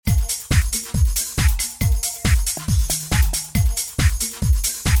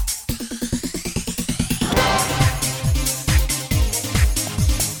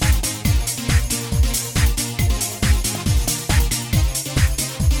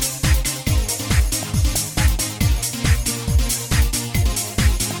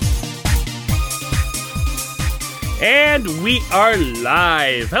And we are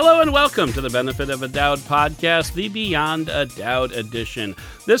live. Hello and welcome to the Benefit of a Doud podcast, the Beyond a Doud edition.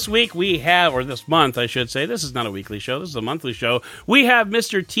 This week we have, or this month I should say, this is not a weekly show, this is a monthly show. We have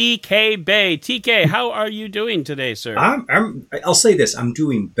Mr. TK Bay. TK, how are you doing today, sir? I'll say this, I'm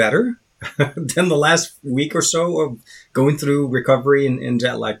doing better than the last week or so of going through recovery and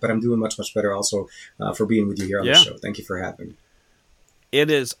jet lag, but I'm doing much, much better also for being with you here on the show. Thank you for having me. It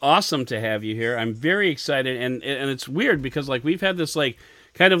is awesome to have you here. I'm very excited, and it's weird because we've had this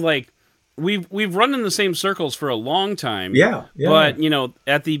we've run in the same circles for a long time. Yeah. But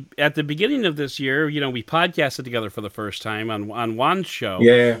at the beginning of this year, we podcasted together for the first time on Juan's show.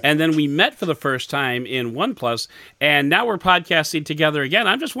 Yeah. And then we met for the first time in OnePlus, and now we're podcasting together again.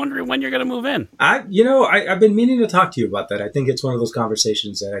 I'm just wondering when you're going to move in. I've been meaning to talk to you about that. I think it's one of those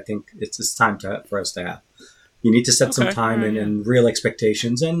conversations that I think it's time for us to have. You need to set some time and real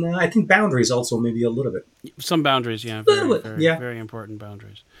expectations, and I think boundaries also maybe a little bit. Some boundaries, yeah, very important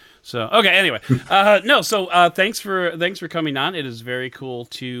boundaries. So anyway, thanks for coming on. It is very cool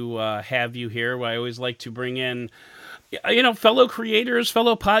to have you here. I always like to bring in, fellow creators,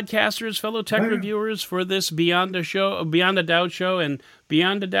 fellow podcasters, fellow tech reviewers for this Beyond a Doud show, and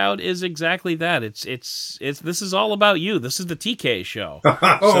Beyond a Doud is exactly that. It's this is all about you. This is the TK show.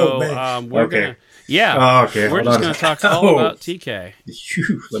 We're gonna. Yeah. Okay. We're just going to talk all about TK.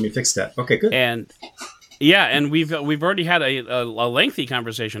 Let me fix that. Okay, good. And we've already had a lengthy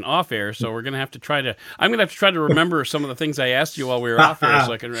conversation off air, so we're going to have to try to. I'm going to have to try to remember some of the things I asked you while we were off air,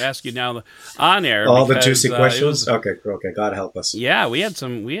 so I can ask you now on air. All the juicy questions. Okay. God help us. Yeah, we had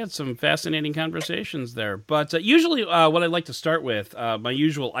some fascinating conversations there. But usually, what I like to start with, my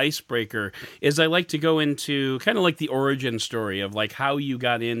usual icebreaker, is I like to go into kind of like the origin story of how you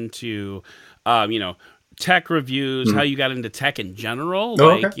got into. Tech reviews, how you got into tech in general,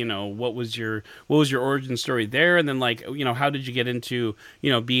 what was your origin story there, and then how did you get into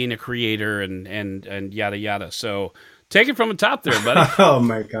being a creator and yada yada. So take it from the top there, buddy. Oh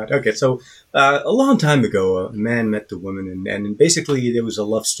my God. Okay, so a long time ago, a man met the woman, and basically there was a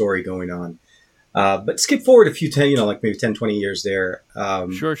love story going on. But skip forward a few maybe 10, 20 years there.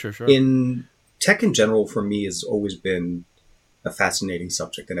 Sure. In tech in general, for me, has always been a fascinating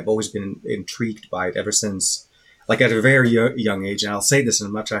subject, and I've always been intrigued by it ever since, at a very young age. And I'll say this, and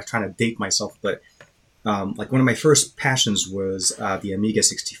I'm not trying to date myself, but one of my first passions was the Amiga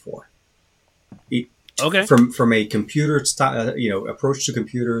 64. From a computer approach to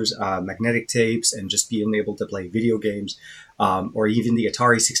computers, magnetic tapes, and just being able to play video games, or even the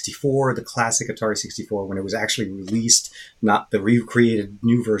Atari 64, the classic Atari 64, when it was actually released, not the recreated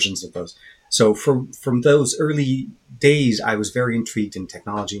new versions of those. So from those early days, I was very intrigued in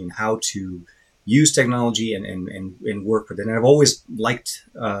technology and how to use technology and work with it. And I've always liked,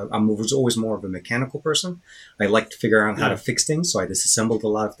 I was always more of a mechanical person. I liked to figure out how to fix things. So I disassembled a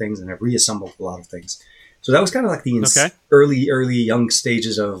lot of things and I've reassembled a lot of things. So that was kind of the early young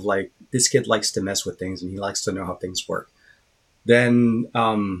stages of this kid likes to mess with things and he likes to know how things work. Then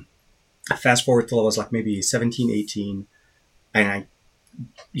fast forward till I was maybe 17, 18, and I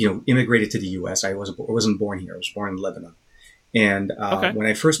immigrated to the U.S. I wasn't born here. I was born in Lebanon. And when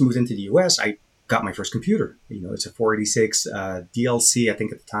I first moved into the U.S., I got my first computer. It's a 486 DLC, I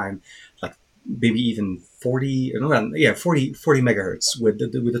think at the time, maybe even 40 megahertz with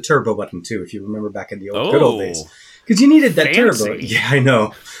the turbo button too, if you remember back in the good old days. Because you needed that turbo. Yeah, I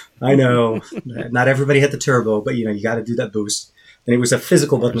know. Not everybody had the turbo, but you got to do that boost. And it was a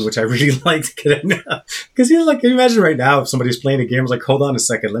physical button, which I really liked. Because can you imagine right now if somebody's playing a game, it's hold on a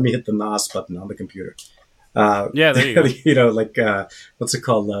second, let me hit the NOS button on the computer. There you go. What's it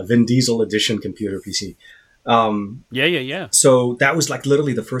called? Vin Diesel edition computer PC. Yeah. So that was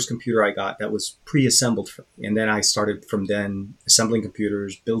literally the first computer I got that was pre-assembled for me. And then I started from then assembling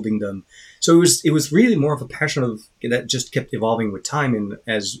computers, building them. So it was really more of a passion that just kept evolving with time. And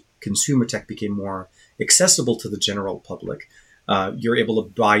as consumer tech became more accessible to the general public, you're able to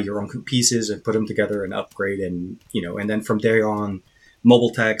buy your own pieces and put them together and upgrade. And then from there on,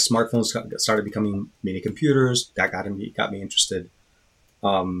 mobile tech, smartphones started becoming mini computers. That got me interested.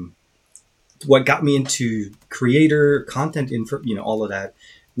 What got me into creator content, all of that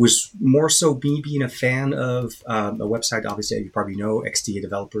was more so me being a fan of a website, obviously, you probably know,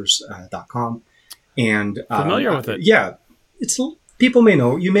 xdadevelopers.com. And familiar with it. Yeah. People may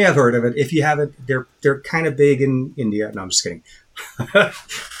know, you may have heard of it. If you haven't, they're kind of big in India. No, I'm just kidding. I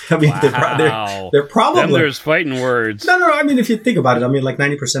mean, wow. they're probably... Then there's fighting words. No. I mean, if you think about it,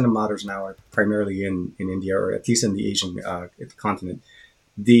 90% of modders now are primarily in India, or at least in the Asian continent.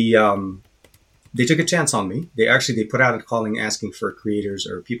 They took a chance on me. They put out a calling asking for creators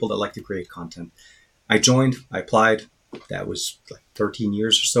or people that like to create content. I joined, I applied. That was like 13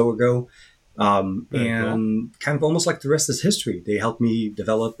 years or so ago. Very cool. And kind of almost like the rest is history. They helped me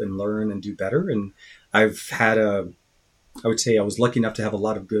develop and learn and do better. And I've had I would say I was lucky enough to have a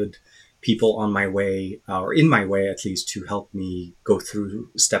lot of good people on my way, or in my way at least, to help me go through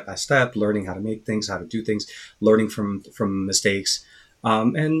step by step, learning how to make things, how to do things, learning from mistakes.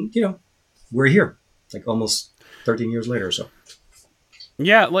 And, we're here like almost 13 years later or so.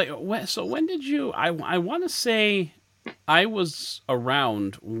 Yeah, like so when did you I want to say I was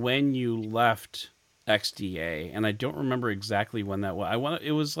around when you left XDA, and I don't remember exactly when that was.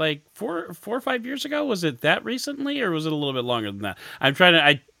 It was like 4 or 5 years ago. Was it that recently, or was it a little bit longer than that? I'm trying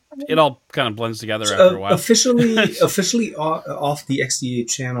to it all kind of blends together after a while. Officially off the XDA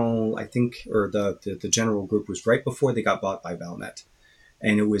channel, I think, or the general group was right before they got bought by Valnet.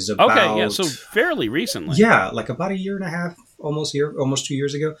 And it was about, okay, yeah, so fairly recently. Yeah, like about a year and a half, almost 2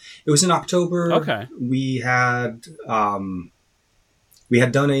 years ago. It was in October. Okay. We had done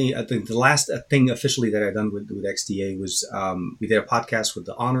I think the last thing officially that I'd done with XDA was we did a podcast with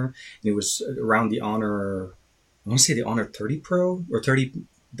the Honor, and it was around the Honor. I want to say the Honor 30 Pro or 30,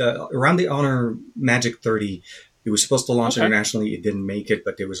 around the Honor Magic 30. It was supposed to launch internationally. It didn't make it,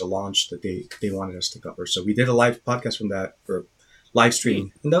 but there was a launch that they wanted us to cover. So we did a live podcast from that, for live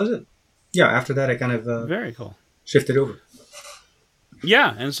stream, and that was it. Yeah, after that I kind of very cool shifted over.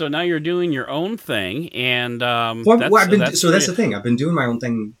 Yeah, and so now you're doing your own thing, and that's the thing. I've been doing my own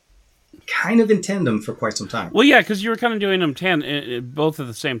thing, kind of in tandem for quite some time. Well, yeah, because you were kind of doing them both at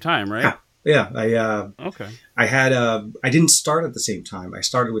the same time, right? Yeah. Okay. I didn't start at the same time. I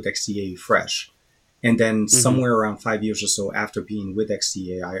started with XDA fresh, and then somewhere around 5 years or so after being with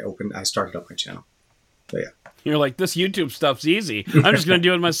XDA, I started up my channel. So yeah. You're like, this YouTube stuff's easy. I'm just going to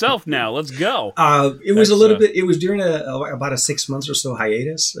do it myself now. Let's go. It was a little bit. It was during about a 6 months or so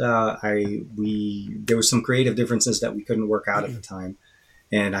hiatus. There was some creative differences that we couldn't work out at the time,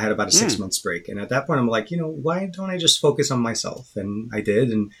 and I had about a 6 months break. And at that point, I'm like, why don't I just focus on myself? And I did,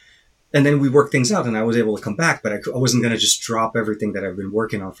 and then we worked things out, and I was able to come back. But I wasn't going to just drop everything that I've been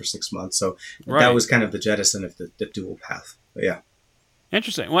working on for 6 months. So that was kind of the jettison of the dual path. But yeah.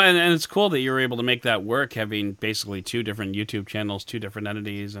 Interesting. Well, and it's cool that you were able to make that work, having basically two different YouTube channels, two different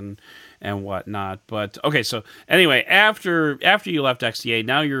entities, and whatnot. But okay, so anyway, after you left XDA,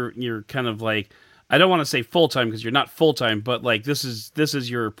 now you're kind of like, I don't want to say full time because you're not full time, but like this is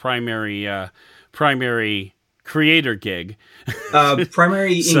your primary creator gig.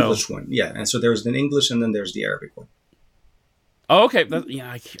 Primary English one, yeah. And so there's an English, and then there's the Arabic one. Oh, okay.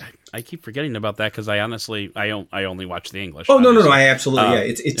 I keep forgetting about that because I only watch the English. Oh, no, I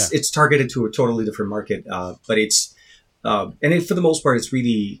absolutely, It's targeted to a totally different market, but it's for the most part, it's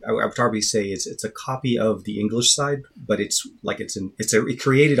really, I would probably say it's a copy of the English side, but it's it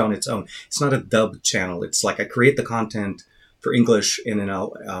created on its own. It's not a dub channel. It's like I create the content for English, and then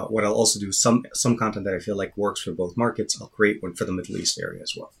what I'll also do, some content that I feel like works for both markets, I'll create one for the Middle East area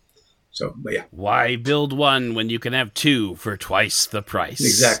as well. So, but yeah. Why build one when you can have two for twice the price?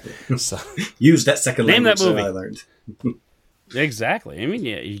 Exactly. So, use that second name language that movie. that I learned. Exactly. I mean,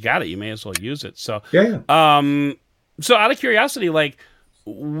 yeah, you got it. You may as well use it. So, yeah. So out of curiosity, like,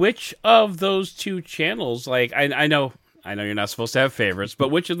 which of those two channels? Like, I know you're not supposed to have favorites, but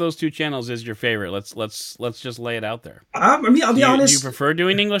which of those two channels is your favorite? Let's just lay it out there. I mean, I'll be honest. Do you prefer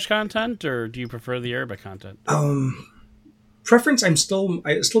doing English content, or do you prefer the Arabic content? Preference, I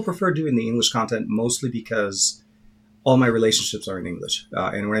still prefer doing the English content, mostly because all my relationships are in English.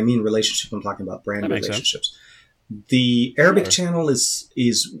 And when I mean relationship, I'm talking about brand relationships. Sense. The Arabic channel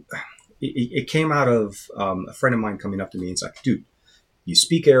it came out of a friend of mine coming up to me and like, dude, you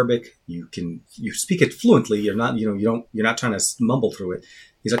speak Arabic, you speak it fluently. You're not not trying to mumble through it.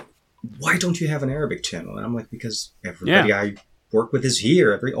 He's like, why don't you have an Arabic channel? And I'm like, because everybody I work with is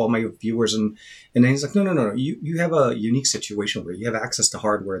here, all my viewers, and then he's like, no, you have a unique situation where you have access to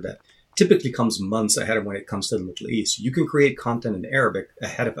hardware that typically comes months ahead of when it comes to the Middle East. You can create content in Arabic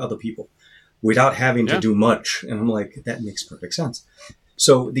ahead of other people without having to do much. And I'm like, that makes perfect sense.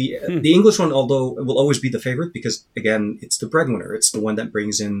 So the English one, although will always be the favorite, because again, it's the breadwinner. It's the one that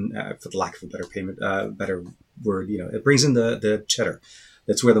brings in, for the lack of a better word, it brings in the cheddar.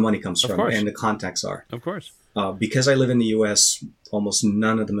 That's where the money comes from, and the contacts are. Of course. Because I live in the U.S., almost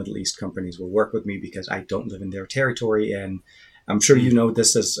none of the Middle East companies will work with me because I don't live in their territory. And I'm sure you know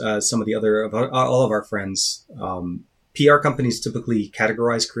this as some of the other, all of our friends. PR companies typically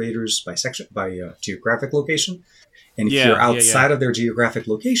categorize creators by geographic location. And if you're outside of their geographic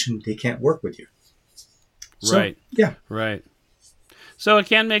location, they can't work with you. So, right. Yeah. Right. So it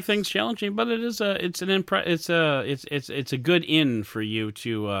can make things challenging, but it's a good in for you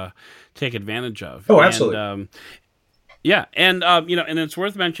to take advantage of. Oh, And absolutely. yeah, and and it's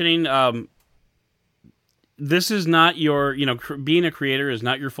worth mentioning. This is not your, being a creator is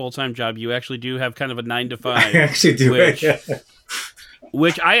not your full time job. You actually do have kind of a 9 to I 5, actually do.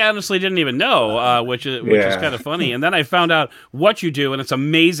 which I honestly didn't even know, which is kind of funny. And then I found out what you do, and it's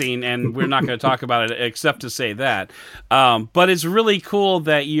amazing. And we're not going to talk about it except to say that. But it's really cool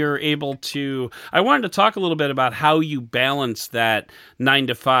that you're able to. I wanted to talk a little bit about how you balance that 9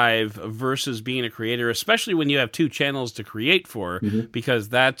 to 5 versus being a creator, especially when you have 2 channels to create for, because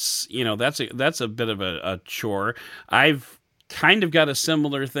that's a bit of a chore. I've kind of got a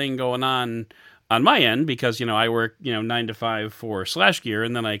similar thing going on my end, because I work 9 to 5 for Slash Gear,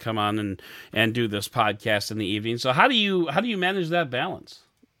 and then I come on and do this podcast in the evening. So how do you manage that balance?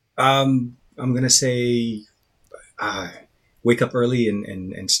 I'm gonna say, wake up early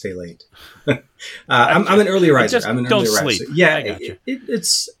and stay late. I'm an early riser. Just I'm an don't early sleep. riser. Yeah, I gotcha.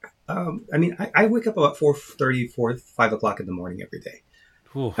 it's. I mean, I wake up about 4:30, 5 o'clock in the morning every day.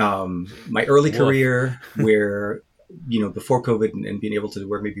 Whew. My early Woof. career, where before COVID and being able to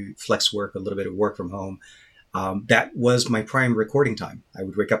work, maybe flex work, a little bit of work from home, that was my prime recording time. I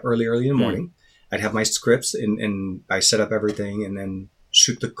would wake up early in the morning. I'd have my scripts and I set up everything and then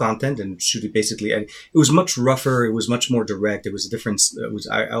shoot the content and shoot it basically. And it was much rougher. It was much more direct. It was a difference.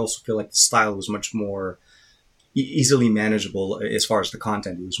 I also feel like the style was much more easily manageable as far as the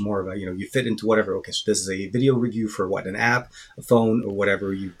content. It was more of a, you fit into whatever. Okay, so this is a video review for what, an app, a phone, or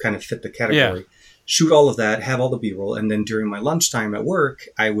whatever. You kind of fit the category. Yeah. Shoot all of that, have all the B-roll, and then during my lunchtime at work,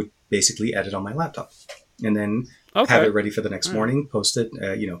 I would basically edit on my laptop, and then have it ready for the next morning, post it,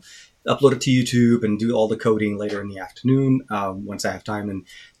 upload it to YouTube, and do all the coding later in the afternoon once I have time. And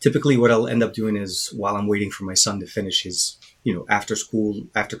typically what I'll end up doing is, while I'm waiting for my son to finish his, after school,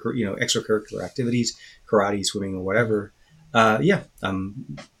 extracurricular activities, karate, swimming, or whatever,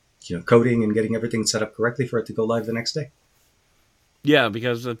 I'm, coding and getting everything set up correctly for it to go live the next day. Yeah,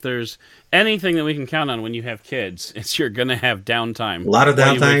 because if there's anything that we can count on when you have kids, it's you're going to have downtime. A lot of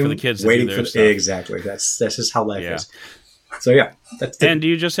downtime. Wait for the kids to waiting do their for stuff. Exactly. That's just how life is. So yeah. And do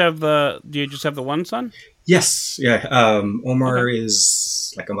you just have the one son? Yes. Yeah. Omar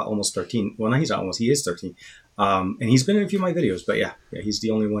is like about almost 13. Well, no, he's not almost. He is 13. And he's been in a few of my videos. But yeah, he's the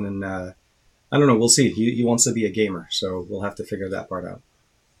only one. And I don't know. We'll see. He wants to be a gamer, so we'll have to figure that part out.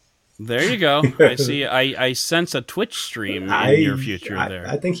 There you go. I see. I sense a Twitch stream in your future there.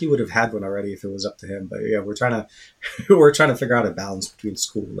 I think he would have had one already if it was up to him. But yeah, we're trying to figure out a balance between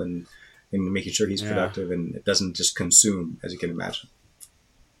school and making sure he's productive and it doesn't just consume, as you can imagine.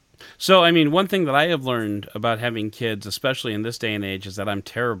 So, I mean, one thing that I have learned about having kids, especially in this day and age, is that I'm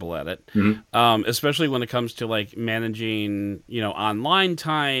terrible at it. Especially when it comes to like managing, online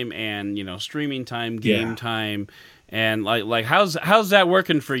time and streaming time, game time. And like, how's that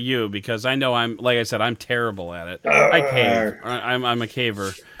working for you? Because I know like I said, I'm terrible at it. I cave. I'm a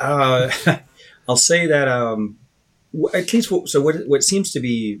caver. I'll say that at least what seems to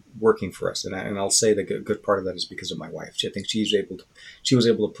be working for us, and I'll say the good part of that is because of my wife. I think she was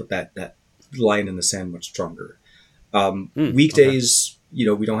able to put that line in the sand much stronger. Weekdays,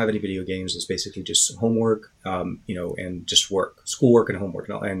 we don't have any video games. It's basically just homework, and just work, schoolwork and homework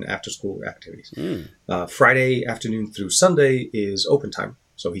and after school activities. Friday afternoon through Sunday is open time.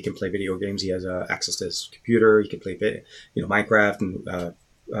 So he can play video games. He has access to his computer. He can play, Minecraft and,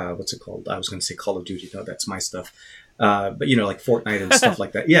 what's it called? I was going to say Call of Duty. No, that's my stuff. But like Fortnite and stuff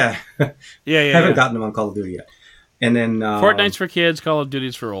like that. Yeah. Yeah. Haven't gotten him on Call of Duty yet. And then Fortnite's for kids, Call of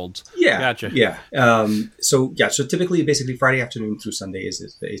Duty's for olds. Yeah, gotcha. Yeah. So typically, basically, Friday afternoon through Sunday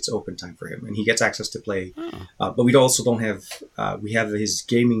it's open time for him, and he gets access to play. But we also don't have. We have his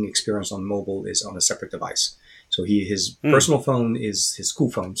gaming experience on mobile is on a separate device. So his personal phone is his school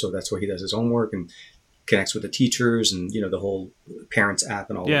phone. So that's where he does his homework and connects with the teachers and the whole parents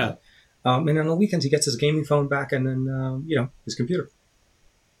app and all of that. And then on the weekends he gets his gaming phone back and then his computer.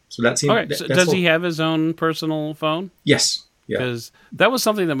 So that seems. Okay. So does he have his own personal phone? Yes. Yeah. Because that was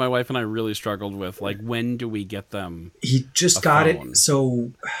something that my wife and I really struggled with. Like, when do we get them? He just got it.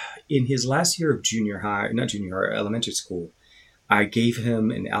 So, in his last year of elementary school, I gave him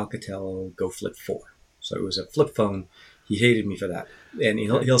an Alcatel Go Flip 4. So it was a flip phone. He hated me for that, and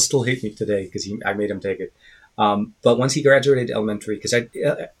he'll still hate me today because I made him take it. But once he graduated elementary, because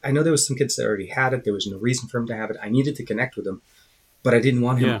I know there was some kids that already had it. There was no reason for him to have it. I needed to connect with him. But I didn't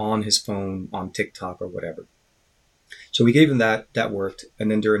want him on his phone, on TikTok or whatever. So we gave him that. That worked.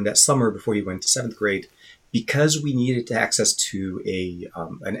 And then during that summer, before he went to 7th grade, because we needed access to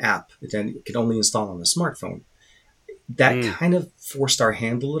an app that it could only install on a smartphone, that kind of forced our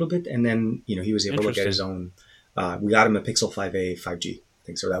hand a little bit. And then, he was able to get his own, we got him a Pixel 5a 5G. I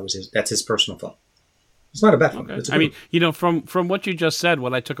think so. That's his personal phone. It's not a bad phone. Okay. I mean, from what you just said,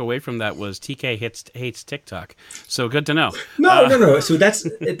 what I took away from that was TK hates TikTok. So good to know. No. So that's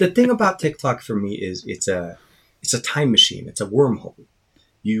the thing about TikTok for me is it's a time machine. It's a wormhole.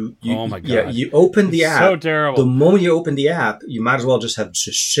 Oh my God. Yeah, you open the app. So terrible. The moment you open the app, you might as well just have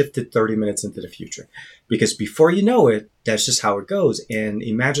just shifted 30 minutes into the future, because before you know it, that's just how it goes. And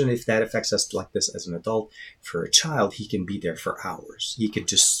imagine if that affects us like this as an adult. For a child, he can be there for hours. He could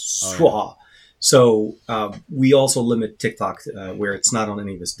just swaw. So we also limit TikTok where it's not on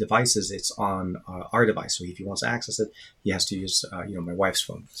any of his devices. It's on our device. So if he wants to access it, he has to use my wife's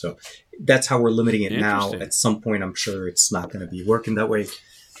phone. So that's how we're limiting it now. At some point, I'm sure it's not going to be working that way.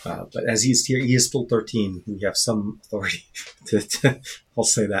 But as he's here, he is still 13. We have some authority I'll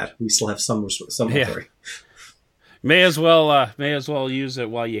say that we still have some authority. May as well use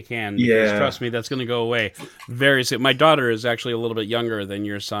it while you can. Because trust me, that's going to go away very soon. My daughter is actually a little bit younger than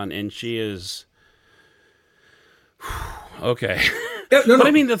your son, and she is okay. No. But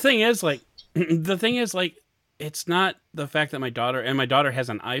I mean, the thing is, it's not the fact that my daughter has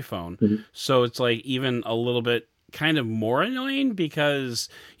an iPhone, so it's like even a little bit kind of more annoying because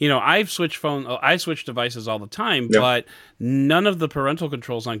I switch devices all the time, but none of the parental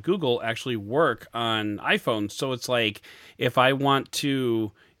controls on Google actually work on iPhone. So it's like if I want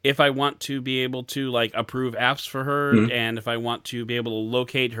to be able to like approve apps for her, and if I want to be able to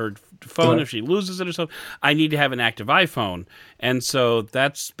locate her phone if she loses it or something, I need to have an active iPhone, and so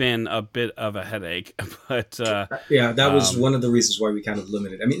that's been a bit of a headache. But that was one of the reasons why we kind of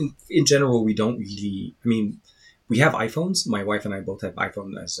limited. I mean, in general, we don't really. I mean, we have iPhones. My wife and I both have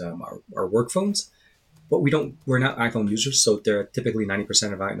iPhone as our work phones, but we're not iPhone users. So they're typically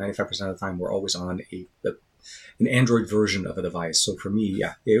 90% of 95% of the time we're always on an Android version of a device. So for me,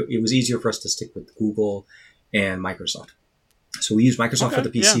 it was easier for us to stick with Google and Microsoft. So we use Microsoft for the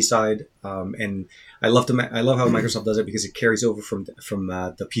PC side, and I love how Microsoft does it because it carries over from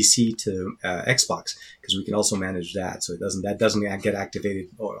the PC to Xbox, because we can also manage that. So that doesn't get activated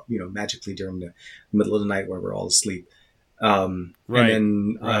magically during the middle of the night where we're all asleep. And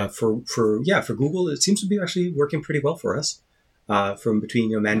then for Google, it seems to be actually working pretty well for us. From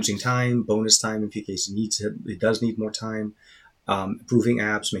between managing time, bonus time in case it does need more time, approving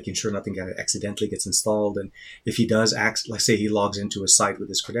apps, making sure nothing accidentally gets installed, and if he does let's say he logs into a site with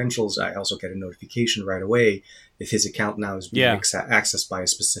his credentials, I also get a notification right away if his account now is being accessed by a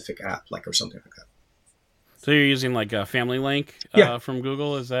specific app, or something like that. So you're using like a Family Link from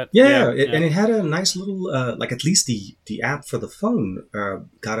Google, is that? And it had a nice little at least the app for the phone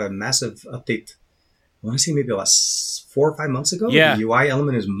got a massive update. I want to say maybe about 4 or 5 months ago. The UI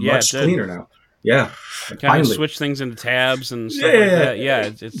element is much cleaner now. Yeah, kind of switch things into tabs and stuff like that.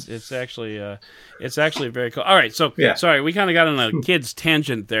 Yeah, it's actually very cool. All right, so sorry, we kind of got on a kid's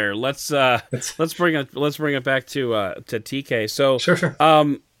tangent there. Let's bring it back to TK. So sure.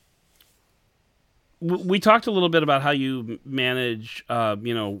 We talked a little bit about how you manage,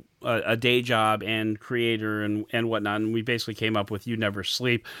 a day job and creator and whatnot, and we basically came up with you never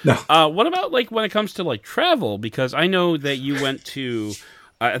sleep. No. What about when it comes to travel? Because I know that you went to.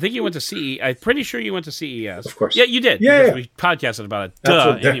 I think you went to CE. I'm pretty sure you went to CES. Of course. Yeah, you did. Yeah. We podcasted about it.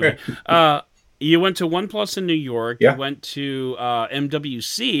 Duh. Anyway, you went to OnePlus in New York. Yeah. You went to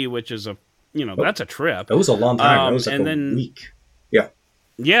MWC, which is that's a trip. That was a long time. That was a week. Yeah.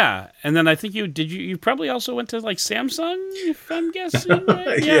 Yeah, and then I think you probably also went to Samsung, if I'm guessing,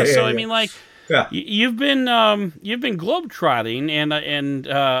 right? Yeah. I mean, you've been globetrotting, and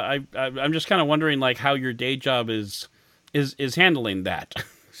I'm just kind of wondering like how your day job is handling that.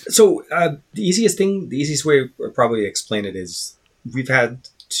 So the easiest way to probably explain it is we've had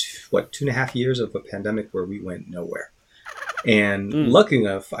 2.5 years of a pandemic where we went nowhere. And lucky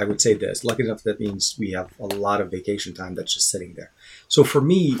enough, I would say this, lucky enough, that means we have a lot of vacation time that's just sitting there. So for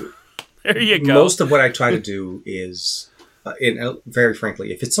me, there you go. Most of what I try to do is, very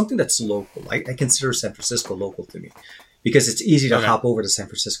frankly, if it's something that's local, I consider San Francisco local to me, because it's easy to hop over to San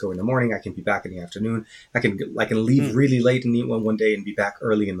Francisco in the morning. I can be back in the afternoon. I can leave really late in one day and be back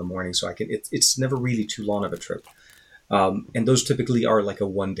early in the morning. So it's never really too long of a trip. And those typically are like a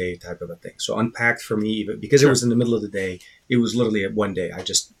 1 day type of a thing. So unpacked for me, because it was in the middle of the day, it was literally at 1 day. I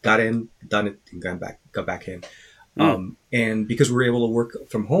just got in, done it, and got back in. And because we're able to work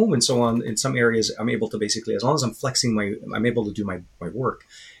from home and so on, in some areas, I'm able to basically, as long as I'm flexing I'm able to do my work.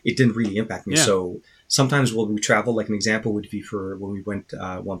 It didn't really impact me. Yeah. So sometimes when we travel, like an example would be for when we went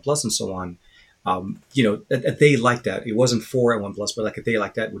OnePlus and so on. A day like that, it wasn't 4 at OnePlus, but like a day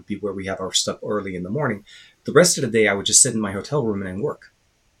like that would be where we have our stuff early in the morning. the rest of the day I would just sit in my hotel room and work.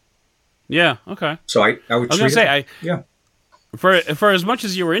 Yeah. Okay. So I would I was gonna treat say it. I Yeah. for as much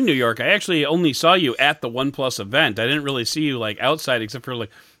as you were in New York, I actually only saw you at the OnePlus event. I didn't really see you like outside, except for like,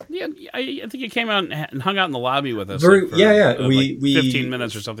 yeah, I think you came out and hung out in the lobby with us, like, for Yeah. like 15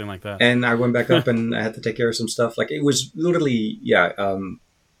 minutes or something like that. And I went back up and I had to take care of some stuff. Like it was literally, yeah.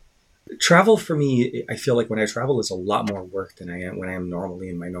 Travel for me, I feel like when I travel is a lot more work than I am when I am normally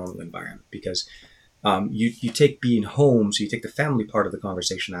in my normal environment, because you take being home, so you take the family part of the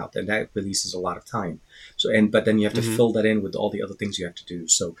conversation out, and that releases a lot of time. But then you have to Hmm. fill that in with all the other things you have to do.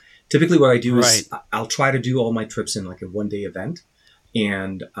 So typically, what I do Right. is I'll try to do all my trips in like a 1 day event,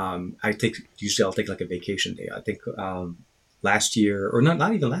 and usually I'll take like a vacation day. I think last year, or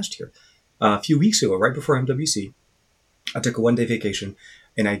not even last year, a few weeks ago, right before MWC, I took a 1 day vacation,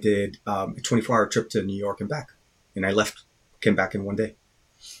 and I did a 24-hour trip to New York and back, and came back in 1 day.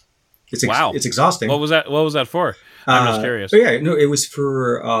 Wow. It's exhausting. What was that for? I'm just curious. But yeah, no, it was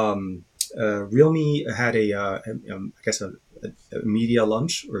for Realme had I guess a media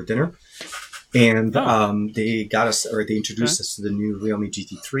lunch or dinner, and Oh. they introduced Okay. us to the new Realme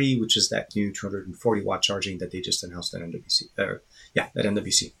GT3, which is that new 240-watt charging that they just announced at NWC. At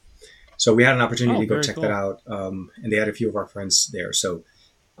NWC. So we had an opportunity Oh, to go very check cool. that out, and they had a few of our friends there. So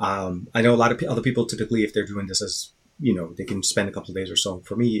I know a lot of other people typically, if they're doing this as they can spend a couple of days or so.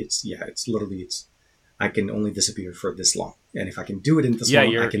 For me, it's literally I can only disappear for this long, and if I can do it in this Yeah,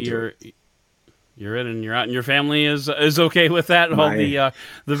 long, I can do it. you're in and you're out, and your family is okay with that. All My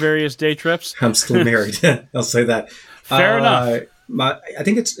the various day trips. I'm still married. I'll say that. Fair enough. I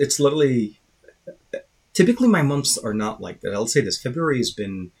think it's literally typically my months are not like that. I'll say this: February has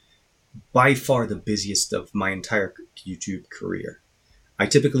been by far the busiest of my entire YouTube career. I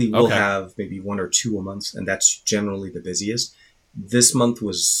typically will Okay. have maybe 1 or 2 a month, and that's generally the busiest. This month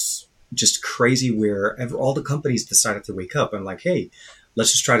was just crazy where all the companies decided to wake up and like, hey,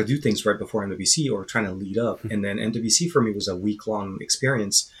 let's just try to do things right before NWC or trying to lead up. And then NWC for me was a week-long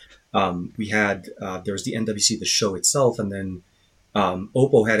experience. We had, there was the NWC, the show itself, and then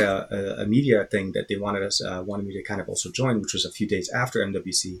Oppo had a media thing that they wanted me to kind of also join, which was a few days after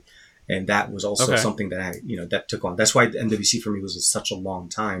NWC. And that was also Okay. something that that took on. That's why the NWC for me was such a long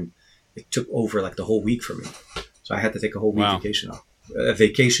time. It took over like the whole week for me. So I had to take a whole week Wow. vacation off. A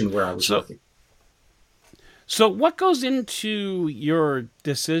vacation where I was So working. so what goes into your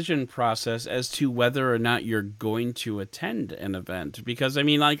decision process as to whether or not you're going to attend an event? Because I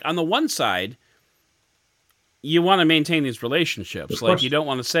mean, like on the one side, you want to maintain these relationships. Of Like you course. don't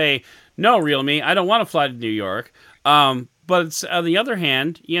want to say, "No, real me, I don't want to fly to New York." But it's, on the other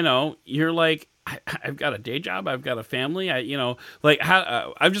hand, you're like, I've got a day job, I've got a family. Like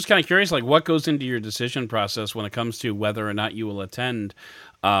how. I'm just kind of curious, like what goes into your decision process when it comes to whether or not you will attend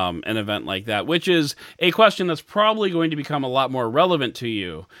an event like that, which is a question that's probably going to become a lot more relevant to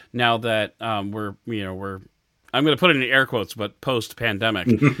you now that we're I'm going to put it in air quotes, but post pandemic,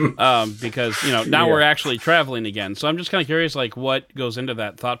 because now Yeah. we're actually traveling again. So I'm just kind of curious, like what goes into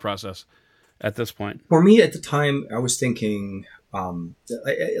that thought process at this point. For me at the time, I was thinking,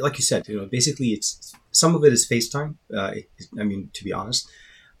 like you said, basically it's some of it is FaceTime. I mean, to be honest,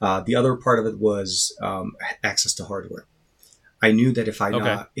 the other part of it was access to hardware. I knew that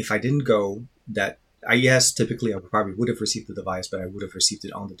Okay. if I didn't go, that yes, typically I probably would have received the device, but I would have received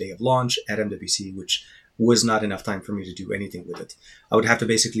it on the day of launch at MWC, which was not enough time for me to do anything with it. I would have to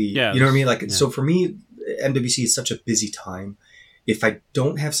basically, Yeah. you know what I mean? Like, Yeah. so for me, MWC is such a busy time. If I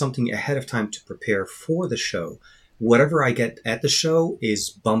don't have something ahead of time to prepare for the show, whatever I get at the show is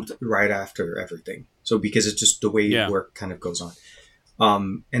bumped right after everything. So because it's just the way Yeah. work kind of goes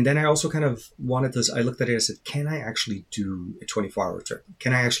on. And then I also kind of wanted this. I looked at it and said, can I actually do a 24-hour trip?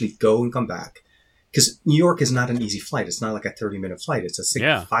 Can I actually go and come back? Because New York is not an easy flight. It's not like a 30-minute flight. It's a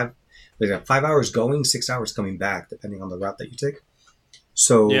Yeah. 5 hours going, 6 hours coming back, depending on the route that you take.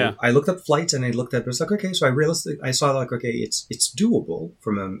 So Yeah. I looked at flights and I looked at it. It's like, okay, so I saw like, okay, it's doable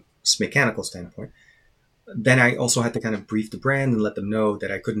from a mechanical standpoint. Then I also had to kind of brief the brand and let them know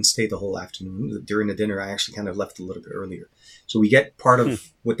that I couldn't stay the whole afternoon. During the dinner, I actually kind of left a little bit earlier. So we get part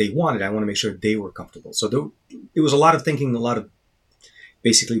of what they wanted. I want to make sure they were comfortable. So it was a lot of thinking, a lot of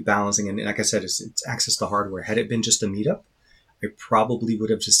basically balancing. And like I said, it's access to hardware. Had it been just a meetup, I probably would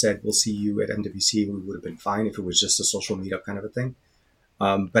have just said, we'll see you at MWC. We would have been fine if it was just a social meetup kind of a thing.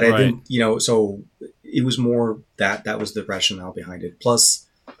 But I Right. didn't, so it was more that was the rationale behind it. Plus,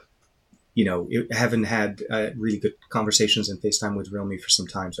 haven't had really good conversations and FaceTime with Realme for some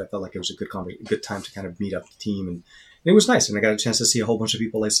time. So I felt like it was a good time to kind of meet up the team. And it was nice. And I got a chance to see a whole bunch of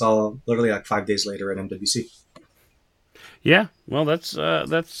people I saw literally like 5 days later at MWC. Yeah, well, that's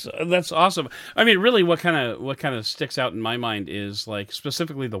awesome. I mean, really, what kind of sticks out in my mind is like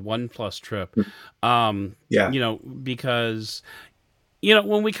specifically the OnePlus trip. Yeah, Because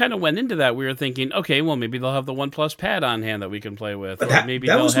when we kind of went into that, we were thinking, okay, well, maybe they'll have the OnePlus Pad on hand that we can play with, but or that maybe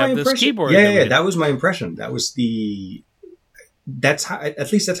that they'll was my have this impression. keyboard Yeah, that yeah, we yeah, could. that was my impression. That's how,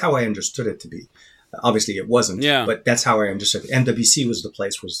 at least that's how I understood it to be. Obviously, it wasn't, Yeah, but that's how I understood it. MWC was the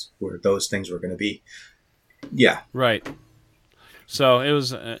place was where those things were going to be. Yeah, right. So it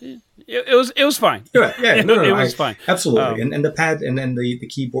was fine. yeah, yeah. No, no, It no. was fine. Absolutely. Um, And the pad and then the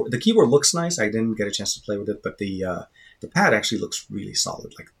keyboard. The keyboard looks nice. I didn't get a chance to play with it, but the pad actually looks really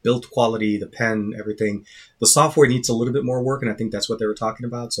solid. Like build quality, the pen, everything. The software needs a little bit more work, and I think that's what they were talking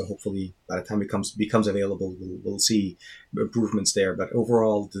about. So hopefully, by the time it becomes available, we'll see improvements there. But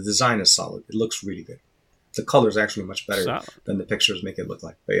overall, the design is solid. It looks really good. The color is actually much better so, than the pictures make it look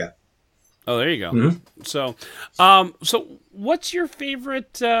like. But yeah. oh, there you go. Mm-hmm. So what's your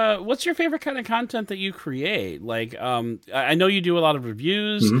favorite kind of content that you create? Like, I know you do a lot of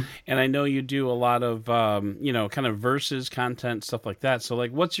reviews, Mm-hmm. and I know you do a lot of, kind of versus content, stuff like that. So,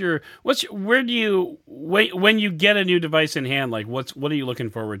 like, where do you, when you get a new device in hand, like, what are you looking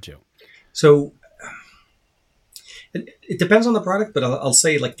forward to? So it depends on the product, but I'll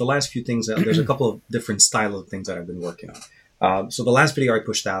say like the last few things. There's a couple of different style of things that I've been working on. So the last video I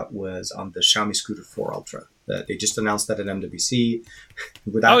pushed out was on the Xiaomi Scooter 4 Ultra. They just announced that at MWC.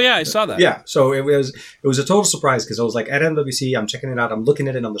 Oh yeah, I saw that. Yeah, so it was a total surprise because I was like at MWC, I'm checking it out, I'm looking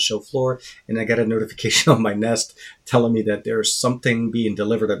at it on the show floor, and I get a notification on my Nest telling me that there's something being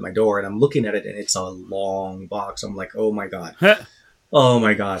delivered at my door, and I'm looking at it, and it's a long box. I'm like, oh my god, oh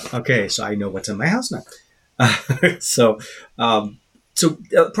my god. Okay, so I know what's in my house now. so, so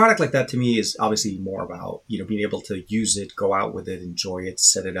a product like that to me is obviously more about being able to use it, go out with it, enjoy it,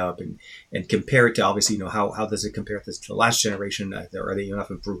 set it up, and compare it to obviously how does it compare to the last generation? Are there enough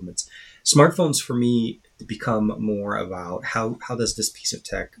improvements? Smartphones for me become more about how does this piece of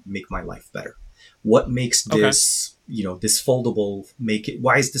tech make my life better? What makes Okay. this this foldable make it?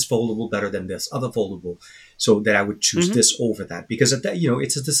 Why is this foldable better than this other foldable? So that I would choose Hmm. this over that because at that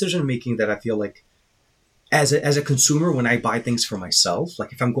it's a decision making that I feel like as a consumer, when I buy things for myself,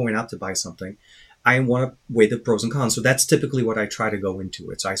 like if I'm going out to buy something, I want to weigh the pros and cons. So that's typically what I try to go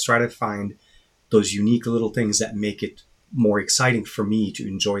into it. So I try to find those unique little things that make it more exciting for me to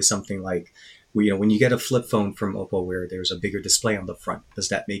enjoy something like, when you get a flip phone from Oppo where there's a bigger display on the front, does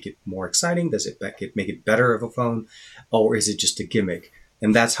that make it more exciting? Does it make it better of a phone, or is it just a gimmick?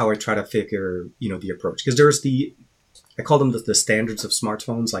 And that's how I try to figure, the approach. Because there's I call them the standards of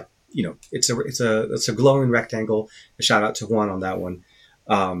smartphones. Like, it's a glowing rectangle. A shout out to Juan on that one.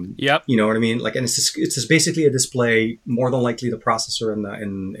 Yep. You know what I mean? Like, and it's just basically a display. More than likely, the processor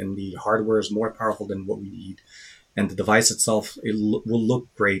and the hardware is more powerful than what we need, and the device itself will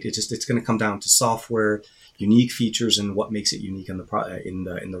look great. It's going to come down to software, unique features, and what makes it unique in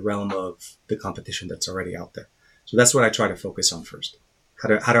the realm of the competition that's already out there. So that's what I try to focus on first.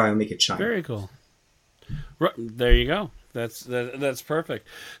 How do I make it shine? Very cool. There you go. That's perfect.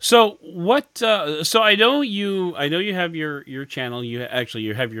 So what? So I know you have your channel. You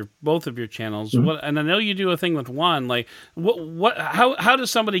have your both of your channels. Mhm. What? And I know you do a thing with one. Like what? How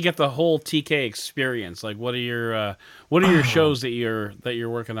does somebody get the whole TK experience? Like what are your shows that you're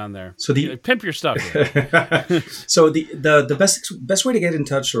working on there? So the Pimp your stuff here. so the best way to get in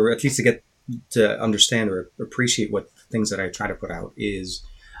touch, or at least to understand or appreciate what things that I try to put out is,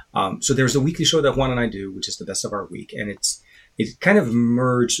 so there's a weekly show that Juan and I do, which is the best of our week, and it kind of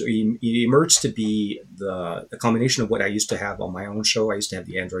emerged to be the combination of what I used to have on my own show. I used to have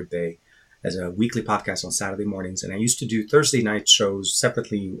the Android Bay as a weekly podcast on Saturday mornings, and I used to do Thursday night shows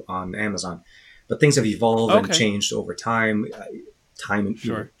separately on Amazon. But things have evolved and Okay. changed over time.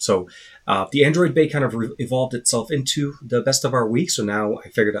 Sure. So the Android Bay kind of evolved itself into the best of our week. So now I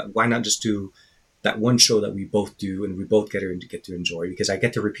figured out why not just do that one show that we both do and we both get to enjoy, because I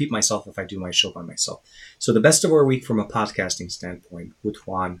get to repeat myself if I do my show by myself. So the best of our week from a podcasting standpoint with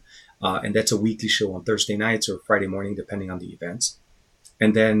Juan, and that's a weekly show on Thursday nights or Friday morning, depending on the events.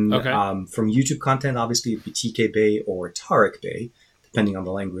 And then Okay. from YouTube content, obviously it'd be TK Bay or Tarek Bay, depending on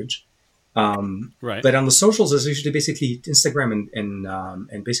the language. Right. But on the socials, it's usually basically Instagram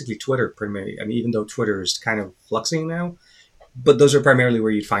and basically Twitter primarily. I mean, even though Twitter is kind of fluxing now, but those are primarily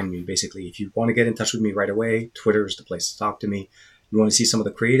where you'd find me. Basically, if you want to get in touch with me right away, Twitter is the place to talk to me. You want to see some of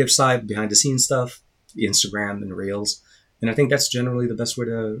the creative side, behind the scenes stuff, Instagram and Reels, and I think that's generally the best way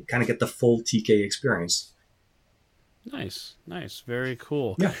to kind of get the full TK experience. Nice, nice, very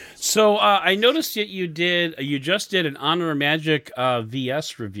cool. Yeah. So I noticed that you just did an Honor Magic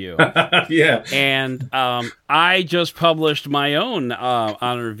VS review, Yeah. and I just published my own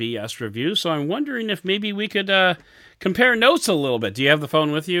Honor VS review. So I'm wondering if maybe we could compare notes a little bit. Do you have the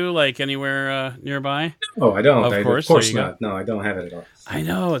phone with you, like anywhere nearby? Oh, I don't. Of Of course, there course you go. not. No, I don't have it at all. I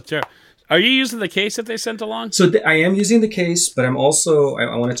know it's terrible. Are you using the case that they sent along? So I am using the case, but I'm also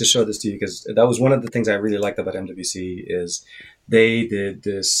I wanted to show this to you because that was one of the things I really liked about MWC is they did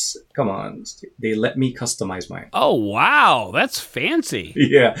this. Come on, they let me customize mine. Oh wow, that's fancy.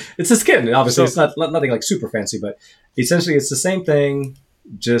 Yeah, it's a skin. Obviously, So it's not nothing like super fancy, but essentially it's the same thing.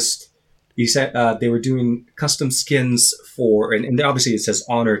 Just you said they were doing custom skins for, and obviously it says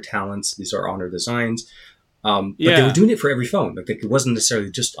Honor Talents. These are Honor designs. But they were yeah. doing it for every phone. Like it wasn't necessarily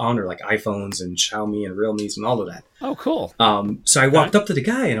just Honor, like iPhones and Xiaomi and Realme's and all of that. Oh cool. So I walked up to the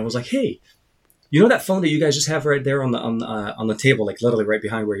guy and I was like, "Hey, you know that phone that you guys just have right there on the table, like literally right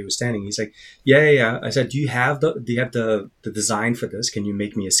behind where he was standing?" He's like, "Yeah." I said, "Do you have the design for this? Can you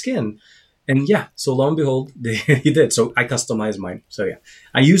make me a skin?" And yeah, so lo and behold, he did. So I customized mine. So yeah,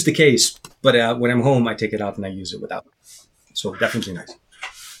 I use the case, but when I'm home, I take it out and I use it without. So definitely nice.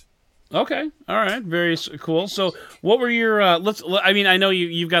 Okay. All right. Very cool. So, what were your? I mean, I know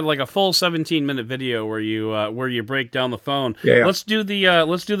you've got like a full 17-minute video where you break down the phone. Yeah, yeah. Let's do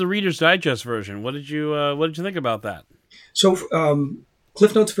the Reader's Digest version. What did you think about that? So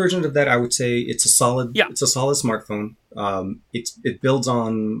Cliff Notes version of that, I would say Yeah. it's a solid smartphone. It builds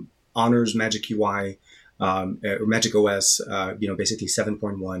on Honor's Magic UI or Magic OS. Basically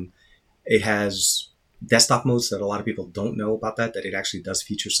 7.1. It has desktop modes that a lot of people don't know about that it actually does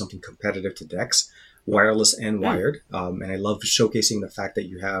feature something competitive to DeX, wireless and wired. And I love showcasing the fact that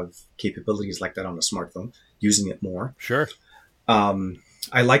you have capabilities like that on a smartphone, using it more. Sure.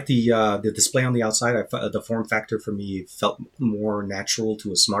 I like the display on the outside. The form factor for me felt more natural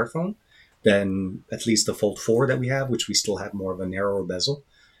to a smartphone than at least the Fold 4 that we have, which we still have more of a narrower bezel.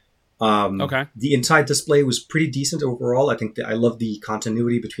 Okay. The inside display was pretty decent overall. I think I love the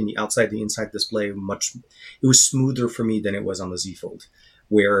continuity between the outside and the inside display. It was smoother for me than it was on the Z Fold,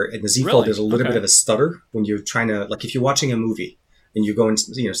 where in the Z Fold Really? there's a little Okay. bit of a stutter when you're trying to, like, if you're watching a movie and you go in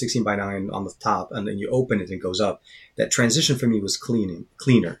 16:9 on the top and then you open it and it goes up. That transition for me was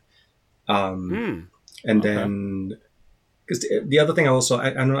cleaner. And Okay. then because the other thing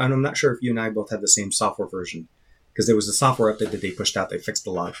I'm not sure if you and I both had the same software version. Because there was a software update that they pushed out. They fixed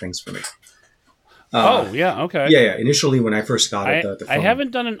a lot of things for me. Oh yeah. Okay. Yeah. Initially, when I first got it, the phone. I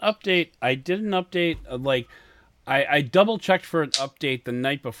haven't done an update. I did an update I double checked for an update the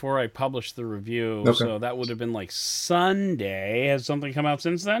night before I published the review, Okay. so that would have been like Sunday. Has something come out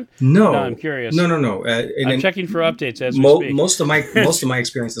since then? No, I'm curious. No. I'm checking for updates as we speak. Most of my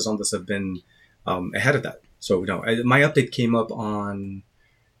experiences on this have been ahead of that. So my update came up on,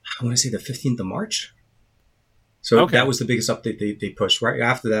 I want to say, the 15th of March. So Okay. that was the biggest update they pushed. Right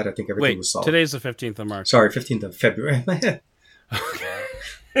after that, I think everything Wait, was solid. today's the 15th of March. Sorry, 15th of February.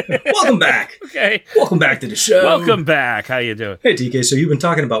 Welcome back. Okay. Welcome back to the show. Welcome back. How you doing? Hey, TK. So you've been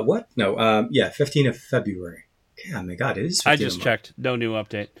talking about what? No, 15th of February. Oh my God, it is 15th I of just March. checked. No new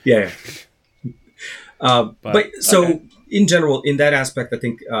update. Yeah. But so okay. in general, in that aspect, I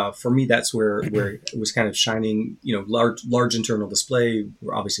think for me that's where it was kind of shining. Large internal display,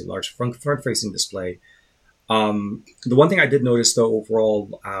 obviously large front facing display. The one thing I did notice though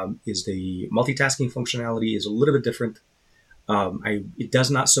overall is the multitasking functionality is a little bit different. It does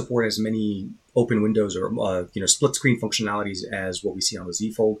not support as many open windows or split screen functionalities as what we see on the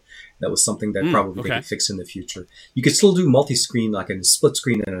Z Fold. That was something that probably they could fix in the future. You could still do multi-screen, like a split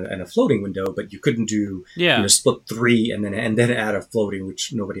screen and a floating window, but you couldn't do split 3 and then add a floating,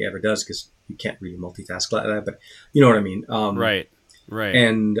 which nobody ever does because you can't really multitask like that. But you know what I mean? Right.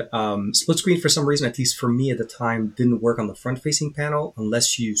 And split screen, for some reason, at least for me at the time, didn't work on the front-facing panel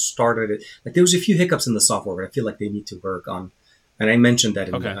unless you started it. Like there was a few hiccups in the software, but I feel like they need to work on. And I mentioned that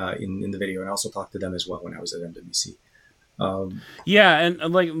in the video, and I also talked to them as well when I was at MWC. Yeah, and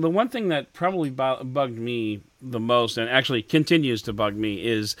like the one thing that probably bugged me the most, and actually continues to bug me,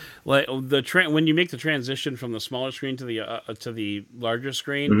 is like when you make the transition from the smaller screen to the larger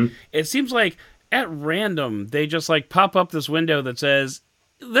screen. Mm-hmm. It seems like at random they just like pop up this window that says,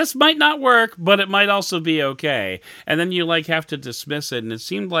 this might not work, but it might also be okay. And then you like have to dismiss it. And it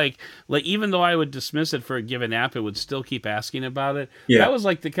seemed like even though I would dismiss it for a given app, it would still keep asking about it. Yeah. That was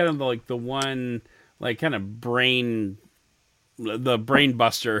like the one like kind of brain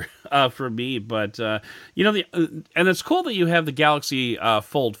buster for me. But and it's cool that you have the Galaxy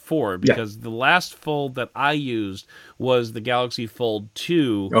Fold 4 Yeah. because the last Fold that I used was the Galaxy Fold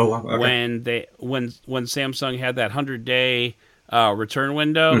 2 Oh, wow. Okay. when Samsung had that 100-day return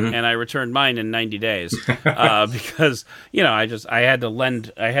window, Mm-hmm. and I returned mine in 90 days because I had to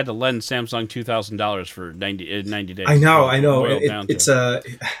lend Samsung $2,000 for 90 days. I know. It's a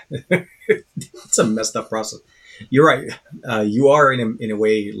it's a messed up process. You're right. You are in a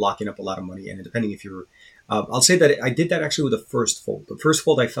way locking up a lot of money, and depending if you're, I'll say that I did that actually with the first Fold. The first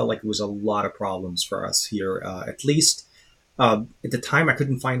Fold, I felt like it was a lot of problems for us here. At least at the time, I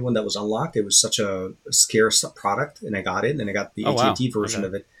couldn't find one that was unlocked. It was such a scarce product, and I got it, and I got the AT&T version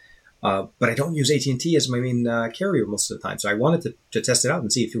of it. But I don't use AT&T as my main carrier most of the time. So I wanted to test it out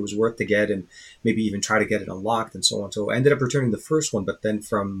and see if it was worth to get and maybe even try to get it unlocked and so on. So I ended up returning the first one, but then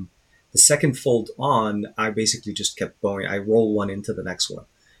from the second Fold on, I basically just kept going. I roll one into the next one.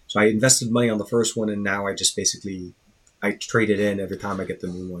 So I invested money on the first one, and now I just basically I trade it in every time I get the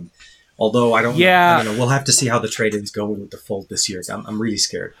new one. Although I don't know. We'll have to see how the trade-in's going with the Fold this year. I'm really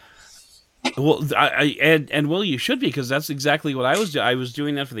scared. Well, and Will, you should be, because that's exactly what I was doing. I was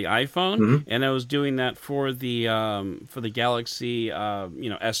doing that for the iPhone, Mm-hmm. and I was doing that for the Galaxy,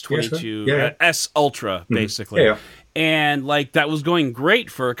 S22, Yeah. S Ultra, basically. Yeah. And like that was going great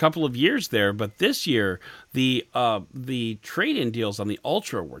for a couple of years there, but this year the trade-in deals on the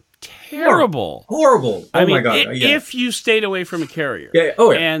Ultra were terrible, horrible. Oh my god! If you stayed away from a carrier, yeah.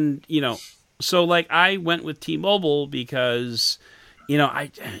 And so like I went with T-Mobile because. I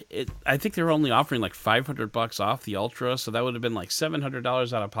think they were only offering like $500 off the Ultra, so that would have been like $700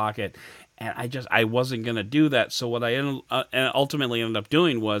 out of pocket, and I wasn't gonna do that. So what I ultimately ended up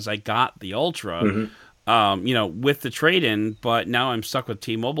doing was I got the Ultra, with the trade-in, but now I'm stuck with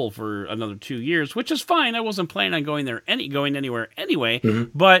T-Mobile for another 2 years, which is fine. I wasn't planning on going anywhere anyway.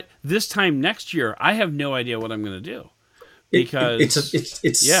 Mm-hmm. But this time next year, I have no idea what I'm gonna do because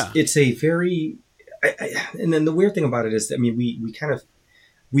it's a very. And then the weird thing about it is that, I mean, we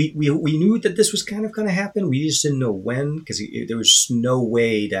knew that this was kind of going to happen. We just didn't know when, because there was just no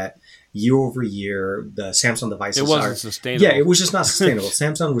way that year over year the Samsung devices it wasn't sustainable. Yeah, it was just not sustainable.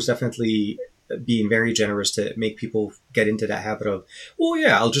 Samsung was definitely being very generous to make people get into that habit of, well,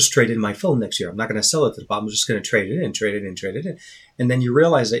 yeah, I'll just trade in my phone next year. I'm not going to sell it to the bottom. I'm just going to trade it in. And then you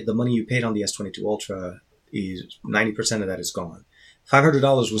realize that the money you paid on the S22 Ultra is 90% of that is gone. $500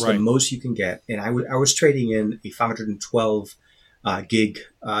 was the most you can get, and I was trading in a 512 gig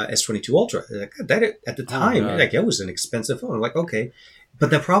S22 Ultra. Like, that at the time, it was an expensive phone. I'm like, okay, but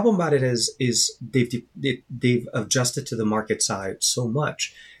the problem about it is they've adjusted to the market side so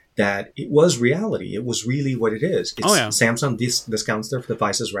much that it was reality. It was really what it is. Samsung discounts their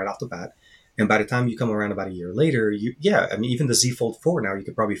devices right off the bat, and by the time you come around about a year later, even the Z Fold 4 now you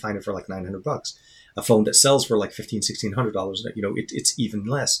could probably find it for like $900. A phone that sells for like $1,500-$1,600, it's even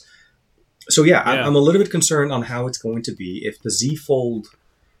less. So I'm a little bit concerned on how it's going to be if the Z Fold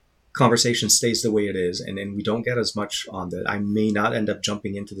conversation stays the way it is, and then we don't get as much on that. I may not end up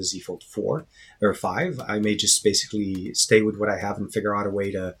jumping into the Z Fold 4 or 5. I may just basically stay with what I have and figure out a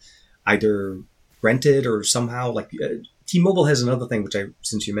way to either rent it or somehow T-Mobile has another thing,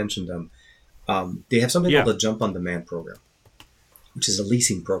 since you mentioned them, they have something called the Jump on Demand program, which is a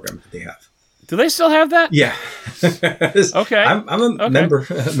leasing program that they have. Do they still have that? Yeah. Okay. I'm a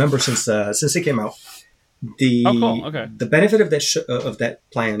member since they came out. The benefit of that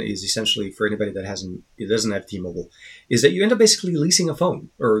plan is essentially, for anybody that doesn't have T-Mobile, is that you end up basically leasing a phone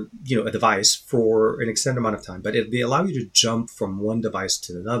or a device for an extended amount of time, but they allow you to jump from one device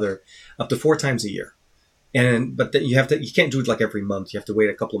to another up to 4 times a year. But then you can't do it like every month. You have to wait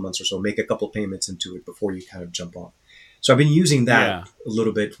a couple of months or so, make a couple of payments into it before you kind of jump on. So I've been using that a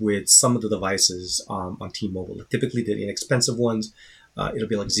little bit with some of the devices on T-Mobile. Typically, the inexpensive ones, it'll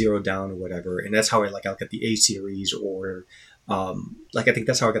be like 0 down or whatever, and that's how I'll get the A series, or I think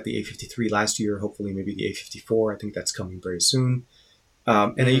that's how I got the A53 last year. Hopefully, maybe the A54. I think that's coming very soon.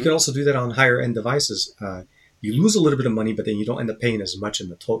 And then you can also do that on higher end devices. You lose a little bit of money, but then you don't end up paying as much in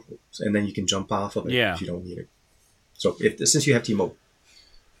the total, and then you can jump off of it if you don't need it. So since you have T-Mobile.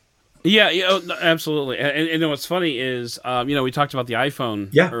 Yeah, absolutely. And what's funny is, we talked about the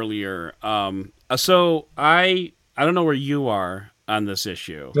iPhone earlier. So I don't know where you are on this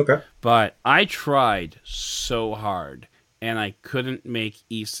issue. Okay. But I tried so hard, and I couldn't make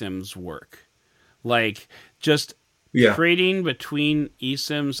eSIMs work. Like, just trading between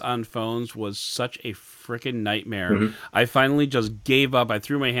eSIMs on phones was such a freaking nightmare. Mm-hmm. I finally just gave up. I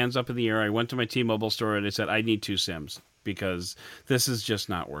threw my hands up in the air. I went to my T-Mobile store, and I said, I need 2 SIMs, because this is just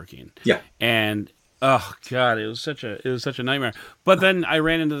not working. Yeah. And Oh God, it was such a nightmare. But then I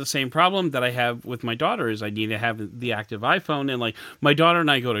ran into the same problem that I have with my daughter is I need to have the active iPhone, and like my daughter and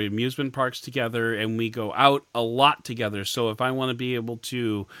I go to amusement parks together and we go out a lot together. So if I want to be able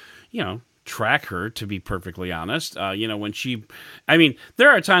to, track her, to be perfectly honest, when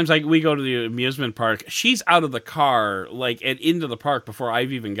there are times like we go to the amusement park, she's out of the car like and into the park before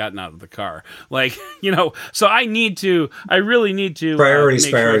I've even gotten out of the car, like so I really need to Priorities,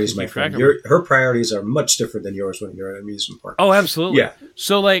 make sure I can priorities, keep my track friend. of her. Her priorities are much different than yours when you're at an amusement park. Oh, absolutely. Yeah.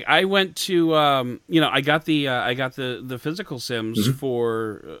 So like I went to I got the physical Sims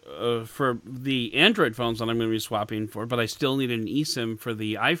for the Android phones that I'm going to be swapping for, but I still need an eSIM for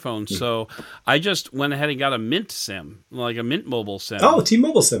the iPhone. So I just went ahead and got a Mint SIM, like a Mint Mobile SIM. Oh,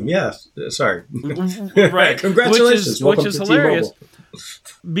 T-Mobile SIM. Yeah. Sorry. Right. Congratulations. Which is to hilarious T-Mobile.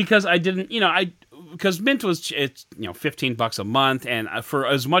 because I didn't, because Mint it's $15 a month, and for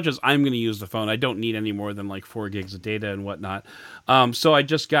as much as I'm going to use the phone, I don't need any more than like 4 gigs of data and whatnot. So I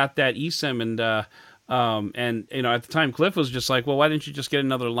just got that eSIM, and at the time Cliff was just like, well, why didn't you just get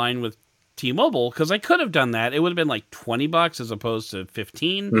another line with T-Mobile? Because I could have done that. It would have been like $20 as opposed to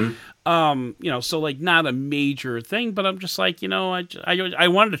 15. So like not a major thing, but I'm just like, I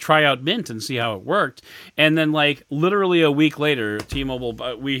wanted to try out Mint and see how it worked. And then like literally a week later,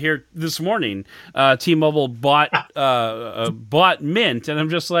 T-Mobile, we hear this morning, T-Mobile bought Mint, and I'm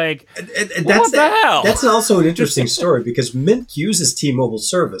just like, what the hell? That's also an interesting story because Mint uses T-Mobile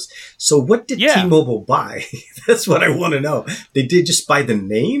service. So what did T-Mobile buy? That's what I want to know. They did just buy the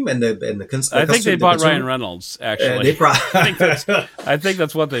name and the I think they bought Ryan Reynolds, actually. I think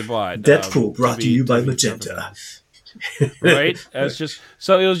that's what they bought. Deadpool brought to you by Magenta. Right? It was just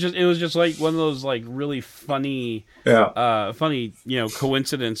like one of those like really funny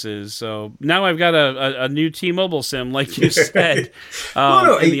coincidences. So now I've got a new T-Mobile SIM, like you said, in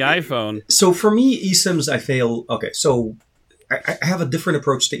the iPhone. So for me, eSIMs, I fail. Okay, so I have a different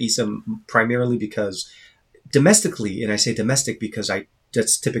approach to eSIM primarily because domestically, and I say domestic because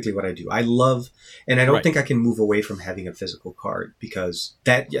that's typically what I do. I love, and I don't think I can move away from having a physical card because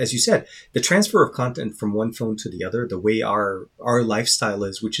that, as you said, the transfer of content from one phone to the other, the way our lifestyle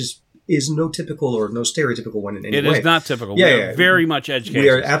is, which is no typical or no stereotypical one in any way. It is not typical. Yeah, we are very much edge cases. We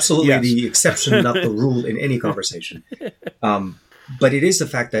are absolutely the exception, not the rule in any conversation. But it is the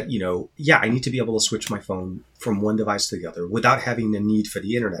fact that, I need to be able to switch my phone from one device to the other without having the need for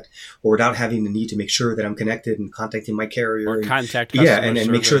the internet or without having the need to make sure that I'm connected and contacting my carrier. Or contact customer and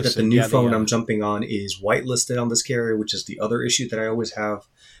make sure that the new phone yada. I'm jumping on is whitelisted on this carrier, which is the other issue that I always have.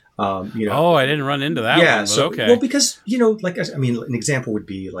 Oh, I didn't run into that one. But so, okay. Well, because, an example would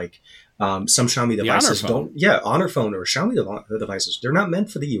be like some Xiaomi devices Honor phone or Xiaomi devices, they're not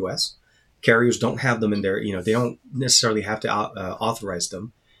meant for the US. Carriers don't have them in there. They don't necessarily have to authorize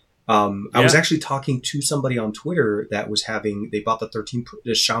them. I was actually talking to somebody on Twitter that was they bought the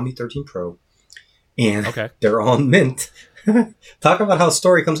Xiaomi 13 Pro, and they're on Mint. Talk about how a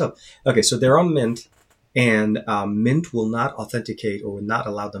story comes up. Okay, so they're on Mint, and Mint will not authenticate or will not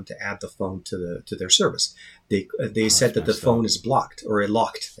allow them to add the phone to their service. They said that the phone is blocked or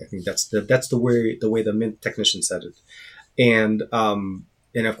locked. I think that's the way the Mint technician said it, and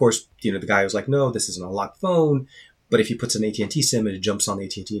of course, the guy was like, no, this is an unlocked phone. But if he puts an AT&T SIM, it jumps on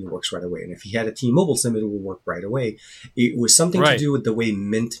AT&T and it works right away. And if he had a T-Mobile SIM, it will work right away. It was something to do with the way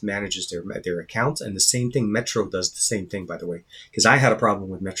Mint manages their accounts. And the same thing, Metro does the same thing, by the way. Because I had a problem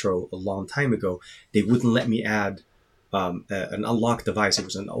with Metro a long time ago. They wouldn't let me add an unlocked device. It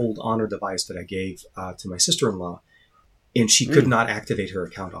was an old Honor device that I gave to my sister-in-law. And she could not activate her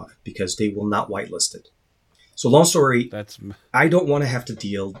account on it because they will not whitelist it. So long story, I don't want to have to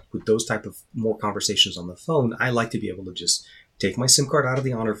deal with those type of more conversations on the phone. I like to be able to just take my SIM card out of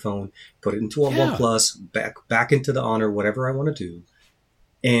the Honor phone, put it into a OnePlus, back into the Honor, whatever I want to do.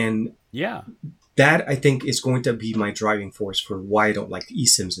 And that, I think, is going to be my driving force for why I don't like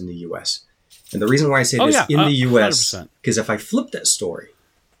eSIMs in the U.S. And the reason why I say this in the U.S., because if I flip that story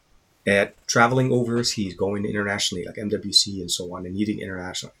at traveling overseas, going internationally, like MWC and so on, and needing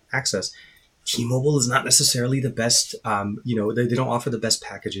international access, T-Mobile is not necessarily the best. They don't offer the best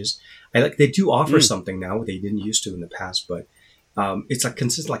packages. They do offer something now they didn't used to in the past, but it's like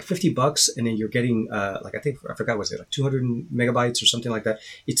consistent, like $50, and then you're getting I forgot what it was, like 200 megabytes or something like that.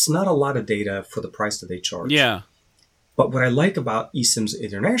 It's not a lot of data for the price that they charge. Yeah. But what I like about eSIMs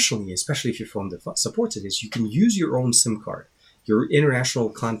internationally, especially if your phone supports it, is you can use your own SIM card. Your international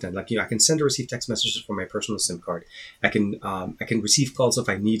content, I can send or receive text messages from my personal SIM card. I can receive calls if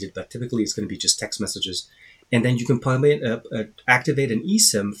I need it, but typically it's going to be just text messages. And then you can activate an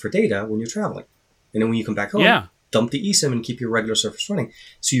eSIM for data when you're traveling, and then when you come back home, dump the eSIM and keep your regular service running.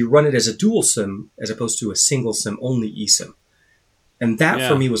 So you run it as a dual SIM as opposed to a single SIM only eSIM. And that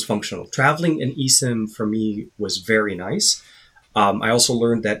for Yeah. me was functional. Traveling an eSIM for me was very nice. I also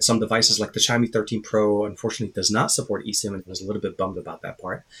learned that some devices like the Xiaomi 13 Pro unfortunately does not support eSIM, and I was a little bit bummed about that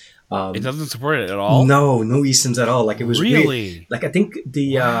part. It doesn't support it at all? No eSIMs at all. Like it was weird. Really? Like I think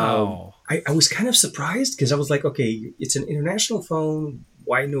Wow. I was kind of surprised because I was like, okay, it's an international phone.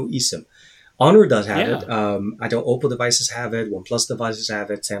 Why no eSIM? Honor does have Yeah. it. I know Oppo devices have it. OnePlus devices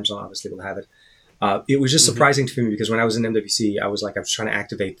have it. Samsung obviously will have it. It was just Mhm. surprising to me because when I was in MWC, I was trying to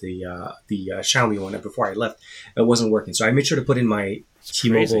activate the Xiaomi one, and before I left, it wasn't working. So I made sure to put in my It's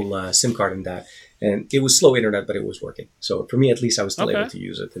crazy. T-Mobile SIM card in that, and it was slow internet, but it was working. So for me, at least, I was still Okay. able to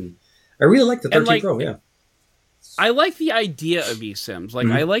use it, and I really like the And 13 like, Pro. Yeah. I like the idea of eSIMs. Like,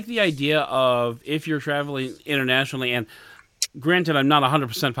 I Mhm. like the idea of if you're traveling internationally, and granted, I'm not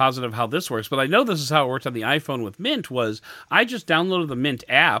 100% positive how this works, but I know this is how it worked on the iPhone with Mint. Was I just downloaded the Mint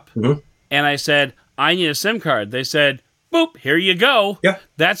app Mhm. and I said, I need a SIM card. They said, boop, here you go. Yeah.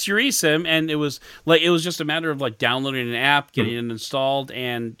 That's your eSIM. And it was just a matter of like downloading an app, getting it installed,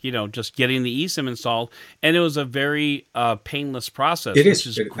 and, just getting the eSIM installed. And it was a very painless process, It which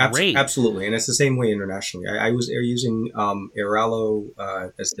is is great. absolutely, and it's the same way internationally. I was using Airalo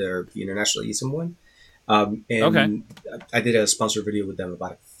as the international eSIM one, Okay. and I did a sponsored video with them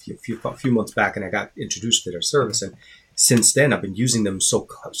about a few months back, and I got introduced to their service. And since then, I've been using them so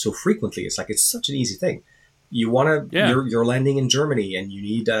frequently. It's like it's such an easy thing. You want to Yeah. you're landing in Germany, and you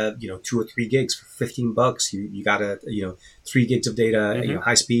need 2 or 3 gigs for $15. You got 3 gigs of data, Mhm.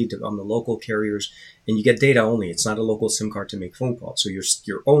 high speed on the local carriers, and you get data only. It's not a local SIM card to make phone calls. So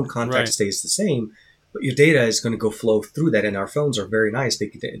your own contact Right. stays the same, but your data is going to go flow through that. And our phones are very nice. They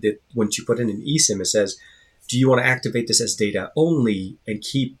once you put in an eSIM, it says, do you want to activate this as data only and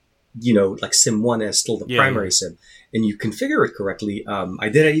keep like SIM one as still the Yeah, primary yeah. SIM, and you configure it correctly. I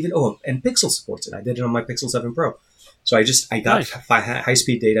did it even and Pixel supports it. I did it on my Pixel 7 Pro. So I got Nice. high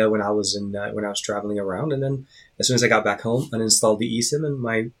speed data when I was when I was traveling around, and then as soon as I got back home, uninstalled the eSIM, and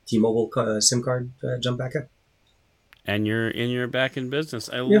my T-Mobile SIM card jumped back up. And you're back in business.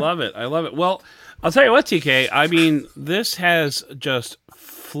 I Yeah. love it. I love it. Well, I'll tell you what, TK. I mean, this has just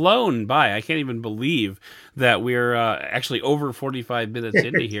flown by. I can't even believe that we're actually over 45 minutes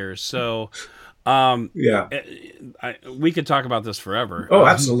into here. So, Yeah. we could talk about this forever. Oh,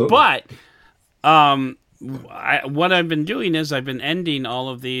 absolutely. But what I've been doing is I've been ending all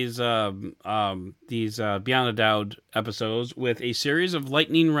of these Beyond a Doud episodes with a series of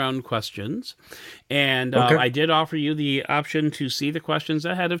lightning round questions, and Okay. I did offer you the option to see the questions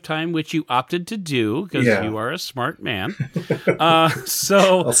ahead of time, which you opted to do because Yeah. you are a smart man.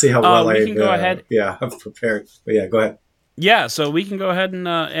 So I'll see how well we can go ahead. Yeah, I've prepared. But yeah, go ahead. Yeah, so we can go ahead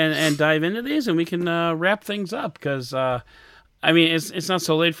and dive into these, and we can wrap things up because. I mean, it's not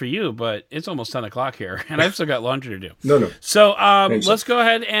so late for you, but it's almost 10 o'clock here, and I've still got laundry to do. No. So Thanks. let's go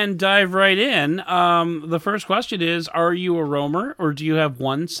ahead and dive right in. The first question is, are you a roamer, or do you have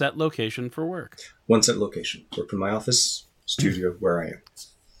one set location for work? One set location. Work from my office, studio, where I am.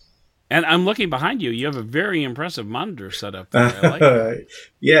 And I'm looking behind you. You have a very impressive monitor setup there. I like it.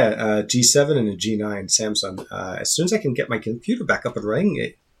 Yeah, G7 and a G9 Samsung. As soon as I can get my computer back up and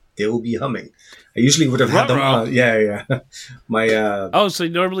running, they will be humming. I usually would have had them Ruh-roh. on. Yeah. My Oh, so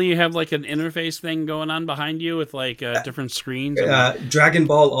normally you have like an interface thing going on behind you with like different screens? Dragon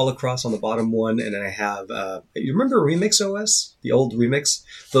Ball all across on the bottom one, and then I have. You remember Remix OS, the old Remix,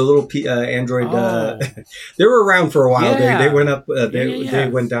 the little Android. Oh. They were around for a while. Yeah. They went up. Yeah. They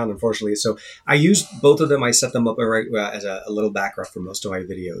went down, unfortunately. So I used both of them. I set them up as a little background for most of my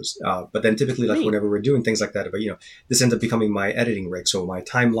videos. But then typically, like Neat. whenever we're doing things like that, but this ends up becoming my editing rig. So my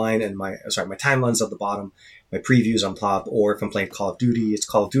timeline and my timeline's at the bottom, my previews on top, or if I'm playing Call of Duty, it's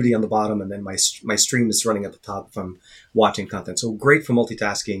Call of Duty on the bottom, and then my stream is running at the top if I'm watching content. So great for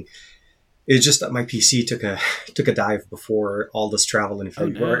multitasking. It's just that my PC took a dive before all this travel in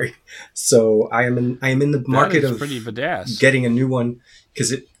February. no. So I am in the market of pretty badass. getting a new one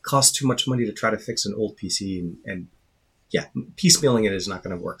because it costs too much money to try to fix an old PC, and yeah, piecemealing it is not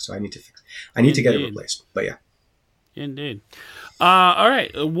going to work. So I need to get it replaced. But yeah. Indeed. All right.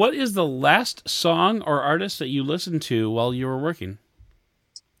 What is the last song or artist that you listened to while you were working?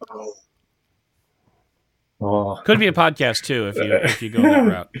 Oh. Could be a podcast too if you go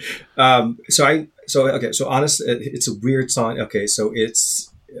that route. So honest, it's a weird song. Okay, so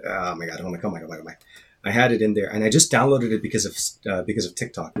it's oh my god, I had it in there, and I just downloaded it because of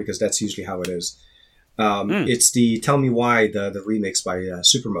TikTok, because that's usually how it is. It's the Tell Me Why, the remix by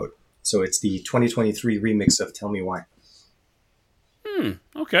Supermode. So it's the 2023 remix of Tell Me Why.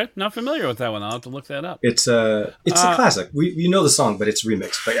 Okay, not familiar with that one. I'll have to look that up. It's a classic. We know the song, but it's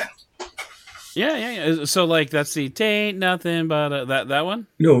remixed. But yeah. Yeah. So like that's the "Tain't Nothing But that one."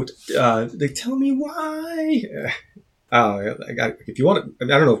 No, they tell me why. If you want to,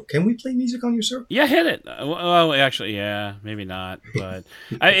 I don't know. Can we play music on your server? Yeah, hit it. Well, actually, yeah, maybe not. But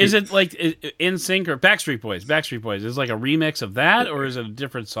is it like In Sync or Backstreet Boys? Backstreet Boys is it like a remix of that, or is it a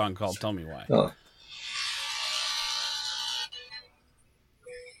different song called "Tell Me Why"? Oh.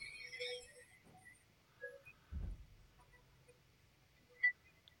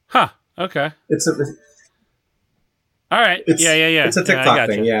 Huh. Okay. It's a All right. Yeah. It's a Yeah, I TikTok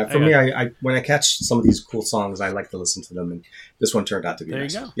gotcha. thing. Yeah, for me, I when I catch some of these cool songs, I like to listen to them, and this one turned out to be There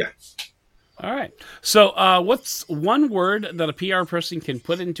nice. you go. Yeah. All right. So, what's one word that a PR person can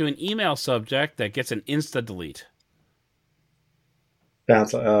put into an email subject that gets an insta delete?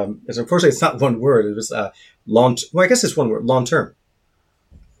 That's unfortunately it's not one word. It was long. Well, I guess it's one word. Long term.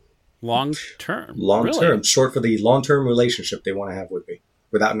 Long term. Long Really? term. Short for the long term relationship they want to have with me,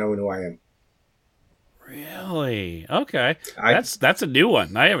 without knowing who I am. Really? Okay. That's a new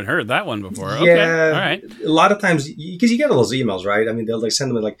one. I haven't heard that one before. Okay. Yeah. All right. A lot of times, because you get all those emails, right? I mean, they'll like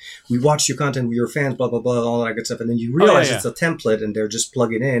send them like, "We watched your content. We were fans." Blah blah blah, all that good stuff, and then you realize yeah. it's a template, and they're just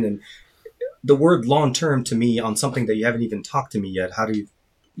plugging in. And the word "long term" to me on something that you haven't even talked to me yet. How do you?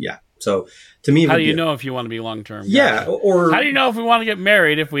 Yeah. So to me, how do you know if you want to be long term? Yeah. Or how do you know if we want to get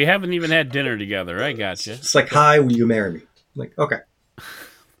married if we haven't even had dinner together? I gotcha. It's like, "Hi, will you marry me?" I'm like, okay.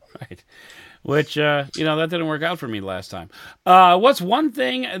 Right. Which, that didn't work out for me last time. What's one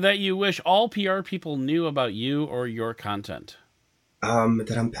thing that you wish all PR people knew about you or your content?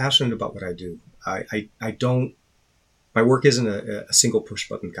 That I'm passionate about what I do. I don't, my work isn't a single push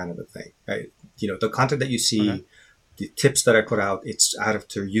button kind of a thing. The content that you see, okay, the tips that I put out, it's out of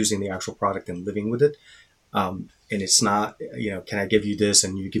to using the actual product and living with it. And it's not, can I give you this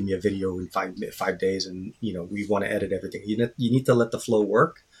and you give me a video in 5 days and, we want to edit everything. You need to let the flow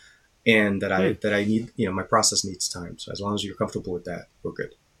work. And that I need, my process needs time. So as long as you're comfortable with that, we're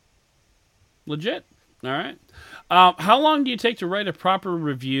good. Legit. All right. How long do you take to write a proper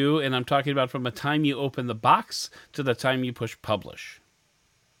review? And I'm talking about from the time you open the box to the time you push publish.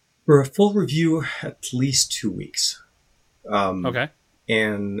 For a full review, at least 2 weeks. Okay.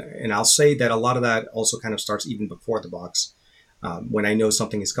 And I'll say that a lot of that also kind of starts even before the box. When I know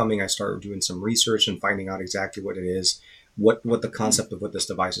something is coming, I start doing some research and finding out exactly what it is. What the concept of what this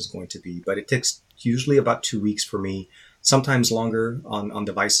device is going to be. But it takes usually about 2 weeks for me, sometimes longer on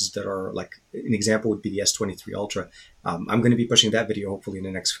devices that are like, an example would be the S23 Ultra. I'm going to be pushing that video hopefully in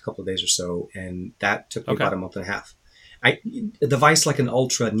the next couple of days or so. And that took me about a month and a half. A device like an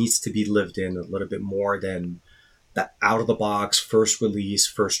Ultra needs to be lived in a little bit more than that out of the box, first release,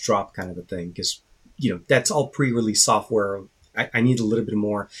 first drop kind of a thing. Because, that's all pre-release software. I need a little bit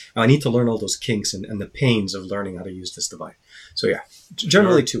more. I need to learn all those kinks and the pains of learning how to use this device. So yeah,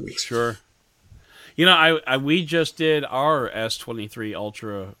 generally 2 weeks. Sure. We just did our S23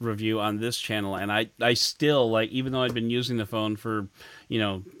 Ultra review on this channel, and I still, even though I'd been using the phone for,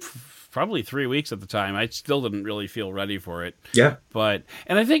 probably 3 weeks at the time, I still didn't really feel ready for it. Yeah. And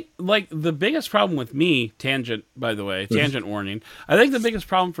I think, the biggest problem with me, tangent, by the way, tangent warning, I think the biggest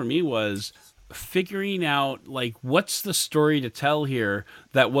problem for me was figuring out what's the story to tell here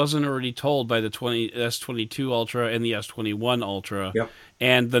that wasn't already told by the S22 Ultra and the S21 Ultra. Yep.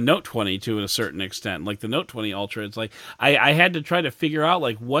 And the Note 20 to a certain extent. Like the Note 20 Ultra, it's I had to try to figure out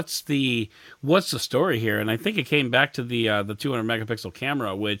what's the story here, and I think it came back to the 200 megapixel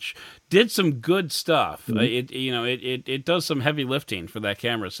camera, which did some good stuff. Mm-hmm. It does some heavy lifting for that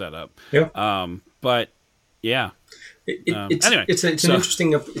camera setup. Yeah. But yeah. Anyway, it's an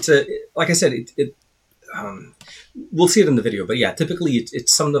interesting. Like I said, we'll see it in the video, but yeah, typically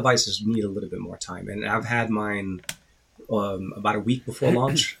it's some devices need a little bit more time, and I've had mine about a week before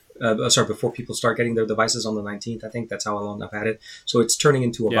launch. Before people start getting their devices on the 19th. I think that's how long I've had it. So it's turning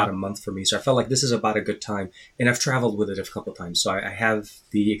into about a month for me. So I felt like this is about a good time, and I've traveled with it a couple of times, so I have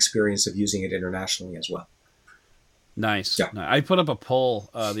the experience of using it internationally as well. Nice. Yeah. I put up a poll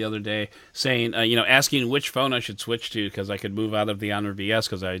the other day saying, asking which phone I should switch to because I could move out of the Honor VS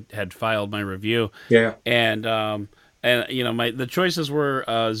because I had filed my review. Yeah. And the choices were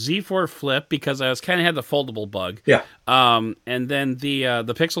Z4 Flip because I was kind of had the foldable bug. Yeah. And then the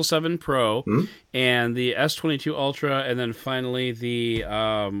Pixel 7 Pro mm-hmm. and the S22 Ultra, and then finally the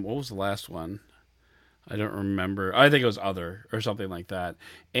what was the last one? I don't remember. I think it was Other or something like that.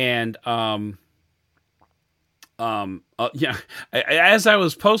 And as I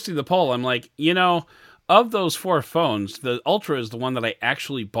was posting the poll, I'm like, of those four phones, the Ultra is the one that I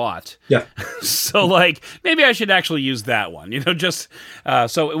actually bought. Yeah. So, like, maybe I should actually use that one. Just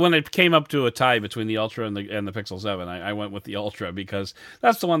so when it came up to a tie between the Ultra and the Pixel 7, I went with the Ultra because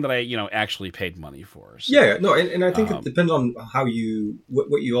that's the one that I actually paid money for. So, Yeah, no, and I think it depends on how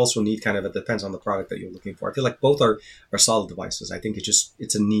what you also need. Kind of, it depends on the product that you're looking for. I feel like both are solid devices. I think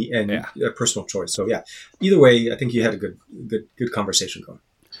it's a neat and a personal choice. So yeah, either way, I think you had a good conversation going.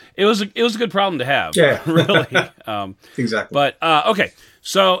 It was a good problem to have. Yeah, really. Exactly. But okay,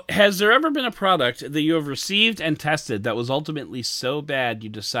 so has there ever been a product that you have received and tested that was ultimately so bad you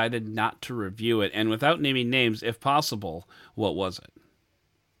decided not to review it? And without naming names, if possible, what was it?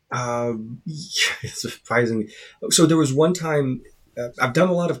 Yeah, surprisingly. So there was one time I've done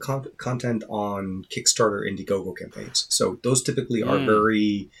a lot of content on Kickstarter Indiegogo campaigns. So those typically are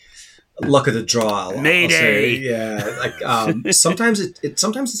very luck of the draw. I'll say. Yeah, like sometimes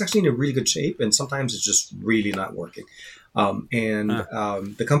sometimes it's actually in a really good shape, and sometimes it's just really not working.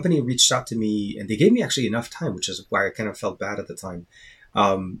 The company reached out to me, and they gave me actually enough time, which is why I kind of felt bad at the time.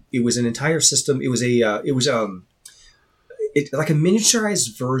 It was an entire system. It was like a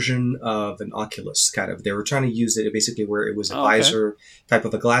miniaturized version of an Oculus, kind of. They were trying to use it basically where it was a visor type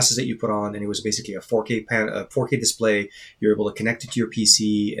of the glasses that you put on, and it was basically a 4K a 4K display. You're able to connect it to your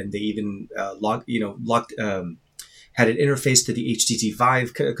PC, and they even had an interface to the HTC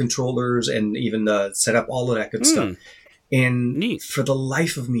Vive controllers, and even set up all of that good stuff. And Neat. For the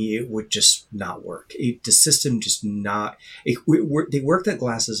life of me, it would just not work. The system just not. They worked at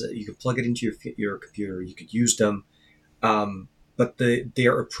glasses. You could plug it into your computer. You could use them. But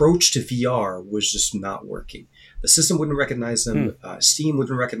their approach to VR was just not working. The system wouldn't recognize them. Steam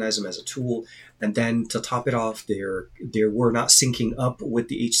wouldn't recognize them as a tool. And then to top it off, they were not syncing up with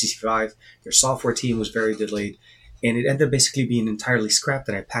the HTC Vive. Their software team was very delayed. And it ended up basically being entirely scrapped,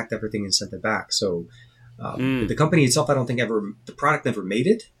 and I packed everything and sent it back. So the company itself, I don't think the product never made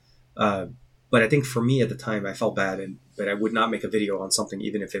it. But I think for me at the time, I felt bad, but I would not make a video on something,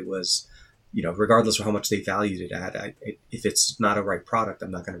 even if it was, regardless of how much they valued it at. If it's not a right product,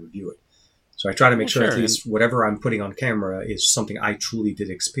 I'm not going to review it. So I try to make sure at least whatever I'm putting on camera is something I truly did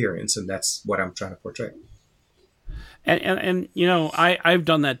experience, and that's what I'm trying to portray. And I've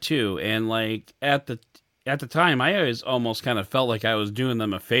done that too. And like at the time, I always almost kind of felt like I was doing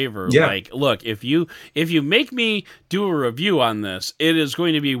them a favor. Yeah. Like, look, if you make me do a review on this, it is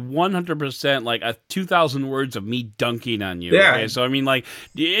going to be 100% like 2,000 words of me dunking on you. Yeah. Okay? So I mean, like,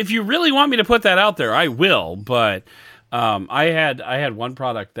 if you really want me to put that out there, I will. But I had one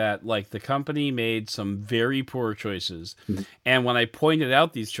product that, like, the company made some very poor choices, and when I pointed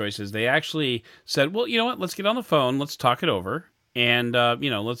out these choices, they actually said, "Well, you know what? Let's get on the phone. Let's talk it over." And,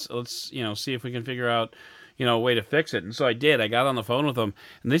 let's see if we can figure out, a way to fix it. And so I did. I got on the phone with them,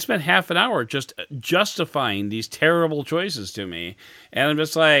 and they spent half an hour just justifying these terrible choices to me. And I'm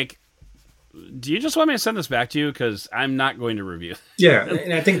just like, do you just want me to send this back to you? Because I'm not going to review. Yeah,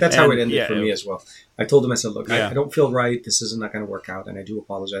 and I think that's how it ended for me as well. I told them, I said, look, I don't feel right. This is not going to work out, and I do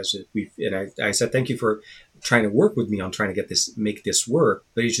apologize. I said, thank you for trying to work with me on trying to make this work,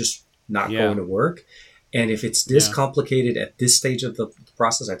 but it's just not going to work. And if it's this complicated at this stage of the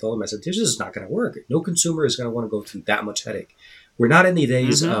process, I told him, I said, this is not going to work. No consumer is going to want to go through that much headache. We're not in the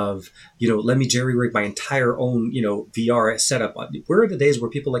days of, let me jerry-rig my entire own, VR setup. We're in the days where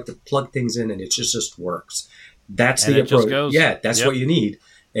people like to plug things in and it just works. That's the approach. Yeah, that's what you need.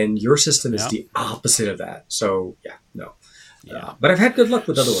 And your system is the opposite of that. So, no. Yeah. But I've had good luck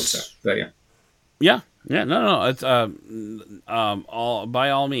with other ones there. But Yeah. Yeah, no. It's all by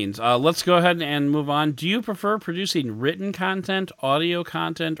all means. Let's go ahead and move on. Do you prefer producing written content, audio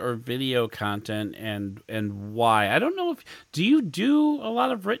content, or video content, and why? I don't know if do you do a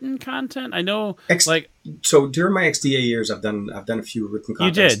lot of written content? I know, so during my XDA years, I've done a few written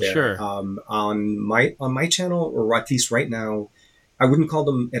content. You did, there. Sure. On my channel, or at least right now, I wouldn't call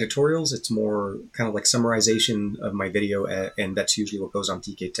them editorials. It's more kind of like summarization of my video, and that's usually what goes on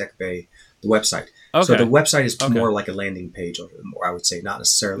TK Tech Bay, the website. Okay. So the website is more like a landing page, or more, I would say, not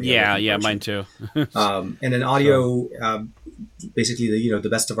necessarily. Yeah, mine too. And then audio, basically, the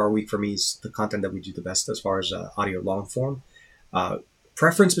best of our week for me is the content that we do the best as far as audio long form.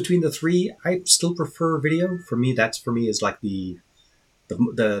 Preference between the three, I still prefer video. For me is like the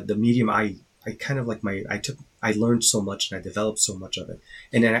medium I kind of like I learned so much and I developed so much of it,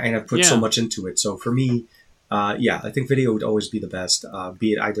 and I put so much into it. So for me, I think video would always be the best,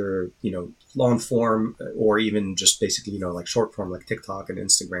 be it either, long form or even just basically, like short form, like TikTok and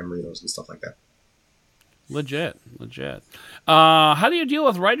Instagram Reels and stuff like that. legit. How do you deal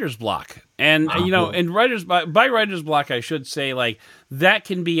with writer's block? And Well, in by writer's block, I should say like that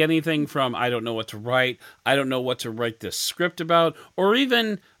can be anything from I don't know what to write, I don't know what to write this script about, or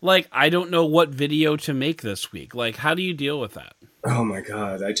even like I don't know what video to make this week. Like, how do you deal with that? oh my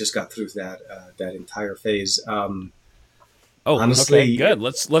God, I just got through that entire phase. Oh, okay, Honestly, good.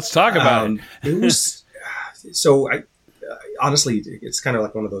 Let's talk about it. it was so. Honestly, it's kind of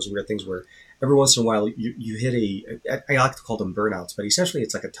like one of those weird things where every once in a while you hit I like to call them burnouts, but essentially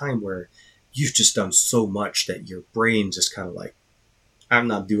it's like a time where you've just done so much that your brain just kind of like, I'm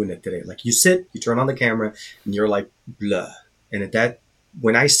not doing it today. Like you sit, you turn on the camera, and you're like, blah. And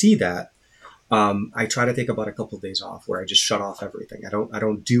when I see that, I try to take about a couple of days off where I just shut off everything. I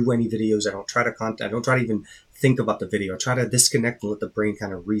don't do any videos. I don't try to I don't try to even think about the video. I try to disconnect and let the brain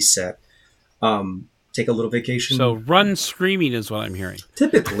kind of reset. Take a little vacation. So run screaming is what I'm hearing.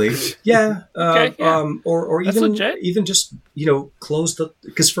 Typically, yeah. Okay, yeah. Or That's even legit. even just close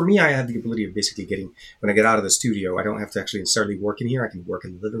because for me I have the ability of basically getting when I get out of the studio I don't have to actually necessarily work in here. I can work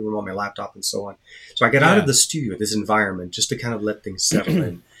in the living room on my laptop and so on. So I get out of the studio, this environment, just to kind of let things settle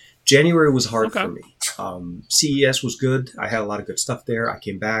in. January was hard for me. CES was good. I had a lot of good stuff there. I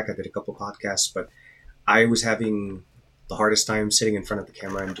came back. I did a couple podcasts, but I was having the hardest time sitting in front of the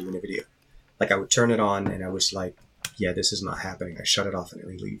camera and doing a video. Like I would turn it on and I was like, yeah, this is not happening. I shut it off and I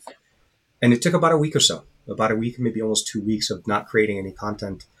leave. And it took about a week or so, about a week, maybe almost 2 weeks of not creating any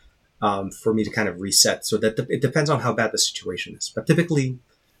content for me to kind of reset. So that it depends on how bad the situation is. But typically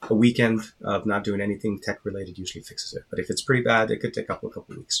a weekend of not doing anything tech related usually fixes it. But if it's pretty bad, it could take up a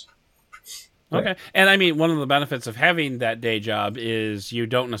couple of weeks. Okay. And I mean, one of the benefits of having that day job is you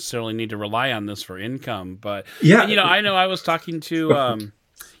don't necessarily need to rely on this for income. But, yeah, I know I was talking to,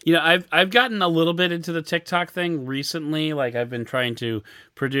 I've gotten a little bit into the TikTok thing recently. Like I've been trying to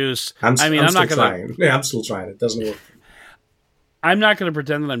produce. I'm not still going to. trying. Yeah, I'm still trying. It doesn't work. I'm not going to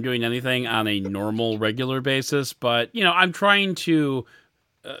pretend that I'm doing anything on a normal, regular basis, but I'm trying to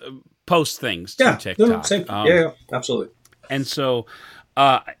post things to TikTok. No, same. Yeah, absolutely. And so,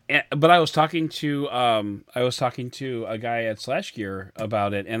 but I was talking to a guy at Slash Gear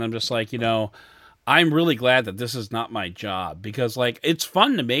about it, and I'm just like, I'm really glad that this is not my job because like it's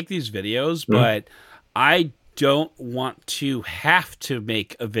fun to make these videos, but I don't want to have to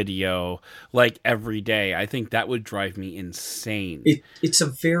make a video like every day. I think that would drive me insane. It's a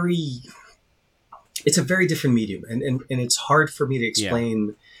very different medium, and it's hard for me to explain.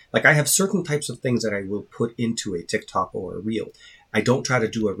 Yeah. Like I have certain types of things that I will put into a TikTok or a reel. I don't try to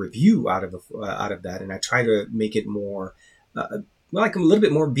do a review out of that, and I try to make it more. Like a little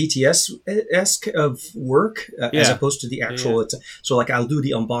bit more BTS-esque of work as opposed to the actual. Yeah. So like I'll do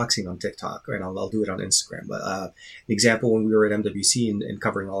the unboxing on TikTok and I'll do it on Instagram. But an example, when we were at MWC and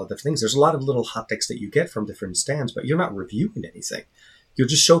covering all of the things, there's a lot of little hot takes that you get from different stands, but you're not reviewing anything. You're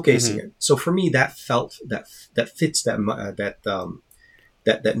just showcasing it. So for me, that fits that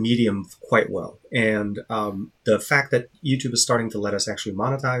medium quite well. And the fact that YouTube is starting to let us actually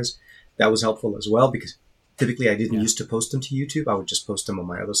monetize, that was helpful as well because typically I didn't used to post them to YouTube. I would just post them on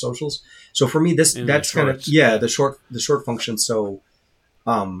my other socials. So for me, that's kind of the short function. So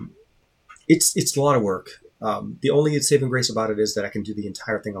it's a lot of work. The only saving grace about it is that I can do the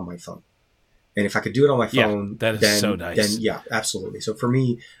entire thing on my phone. And if I could do it on my phone, that is so nice. Then yeah, absolutely. So for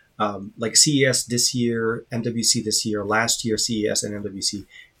me, like CES this year, MWC this year, last year CES and MWC,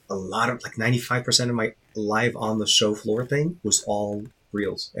 a lot of like 95% of my live on the show floor thing was all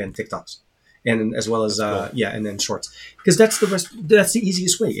reels and TikToks. And as well as cool. And then shorts, because that's the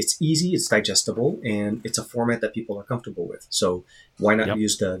easiest way. It's easy, it's digestible, and it's a format that people are comfortable with. So why not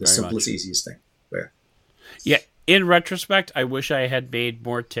use the simplest, easiest thing? Yeah. In retrospect, I wish I had made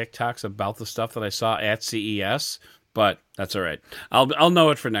more TikToks about the stuff that I saw at CES, but that's all right. I'll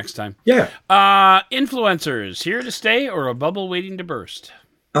know it for next time. Yeah. Influencers here to stay or a bubble waiting to burst?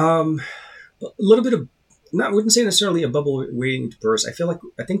 A little bit of. I wouldn't say necessarily a bubble waiting to burst. I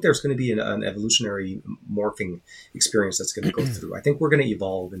think there's going to be an evolutionary morphing experience that's going to go through. I think we're going to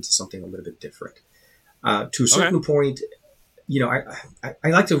evolve into something a little bit different. To a certain point, I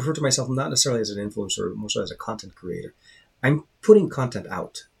like to refer to myself not necessarily as an influencer, more so as a content creator. I'm putting content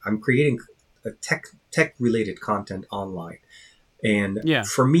out. I'm creating a tech related content online. And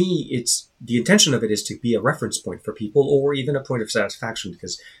for me, it's the intention of it is to be a reference point for people or even a point of satisfaction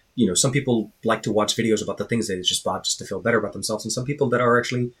because some people like to watch videos about the things they just bought just to feel better about themselves, and some people that are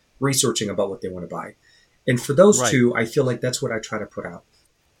actually researching about what they want to buy. And for those two, I feel like that's what I try to put out.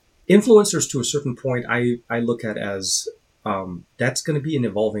 Influencers, to a certain point, I look at as that's going to be an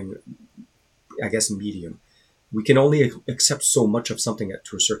evolving, I guess, medium. we can only accept so much of something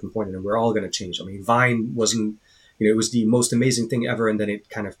to a certain point, and then we're all going to change. I mean, Vine wasn't, it was the most amazing thing ever, and then it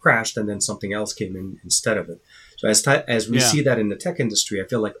kind of crashed, and then something else came in instead of it. So as we see that in the tech industry, I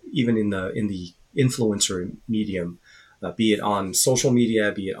feel like even in the influencer medium, be it on social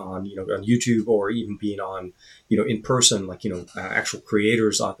media, be it on on YouTube, or even being on in person, like actual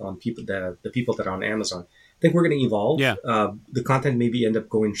creators on people the people that are on Amazon. I think we're going to evolve. Yeah. The content maybe end up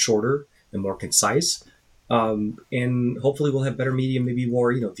going shorter and more concise. And hopefully we'll have better media, maybe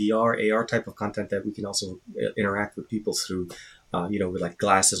more, VR, AR type of content that we can also interact with people through, with like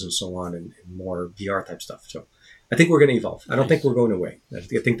glasses and so on, and more VR type stuff. So I think we're going to evolve. I don't think we're going away. I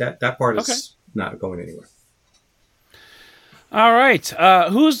think that part is not going anywhere. All right.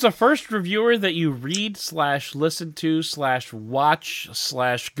 Who's the first reviewer that you read / listen to / watch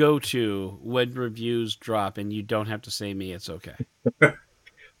 / go to when reviews drop? And you don't have to say me. It's okay.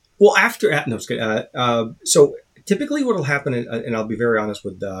 Well, no, it's good. So typically what will happen, and I'll be very honest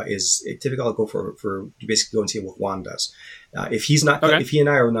with, typically I'll go for basically go and see what Juan does. If he and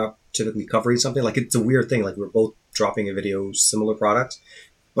I are not typically covering something, like it's a weird thing, like we're both dropping a video, similar products,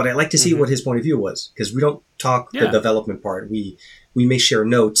 but I like to see what his point of view was, because we don't talk the development part. We may share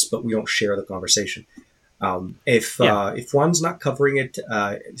notes, but we don't share the conversation. If Juan's not covering it,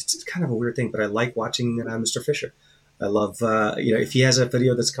 it's kind of a weird thing, but I like watching Mr. Fisher. I love, if he has a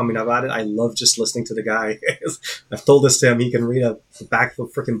video that's coming up about it, I love just listening to the guy. I've told this to him, he can read a back of a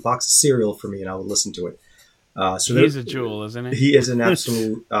freaking box of cereal for me, and I will listen to it. So he's a jewel, isn't he? He is an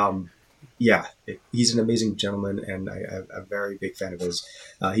absolute, he's an amazing gentleman, and I'm a very big fan of his.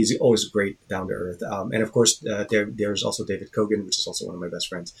 He's always great, down to earth. And of course, there's also David Kogan, which is also one of my best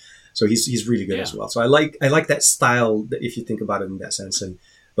friends. So he's really good as well. So I like that style, if you think about it in that sense.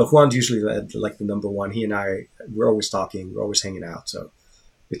 But Juan's usually like the number one. He and we're always talking. We're always hanging out. So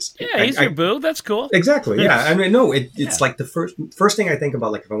it's he's your boo. That's cool. Exactly. Yeah. I mean, no, it's like the first thing I think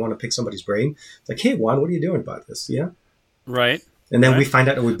about. Like if I want to pick somebody's brain, it's like, hey, Juan, what are you doing about this? Yeah. Right. And then we find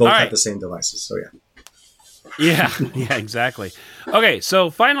out that we both have the same devices. So yeah. Yeah. Exactly. Okay. So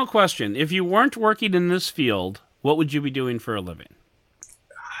final question: if you weren't working in this field, what would you be doing for a living?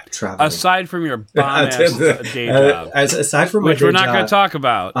 Traveling. Aside from your bomb-ass day job. Aside from my which day we're not job, going to talk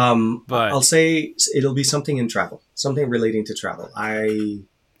about. But I'll say it'll be something in travel. Something relating to travel. I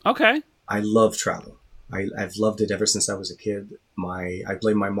love travel. I've loved it ever since I was a kid. I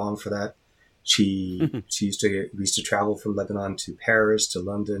blame my mom for that. We used to travel from Lebanon to Paris to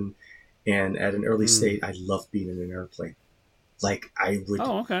London, and at an early stage, I loved being in an airplane. Like I would,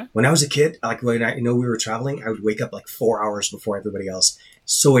 when I was a kid, like when I we were traveling, I would wake up like 4 hours before everybody else,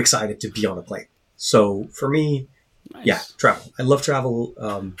 so excited to be on a plane. So for me, travel. I love travel,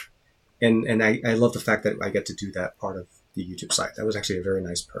 and I love the fact that I get to do that part of the YouTube site. That was actually a very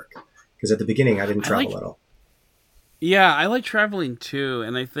nice perk, because at the beginning I didn't travel at all. Yeah, I like traveling too,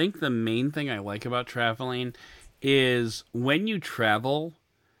 and I think the main thing I like about traveling is when you travel,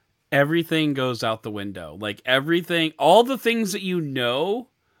 everything goes out the window. Like everything, all the things that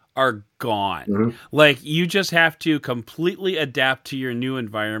are gone. Mm-hmm. Like you just have to completely adapt to your new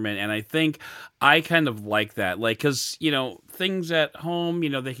environment. And I think I kind of like that. Like, cause things at home,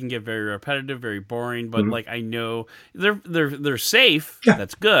 they can get very repetitive, very boring, but like, I know they're safe. Yeah.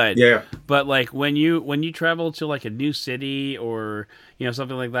 That's good. Yeah. But like when you travel to like a new city or,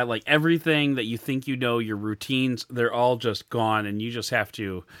 something like that, like everything that you think, your routines, they're all just gone and you just have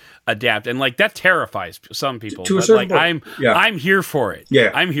to adapt. And like that terrifies some people. To a certain point. I'm here for it.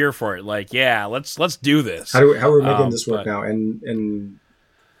 Yeah. I'm here for it. Like, yeah, let's do this. How are we making this work now? And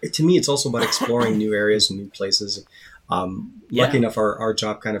to me, it's also about exploring new areas and new places. Lucky enough, our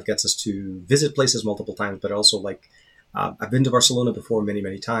job kind of gets us to visit places multiple times, but also like I've been to Barcelona before many,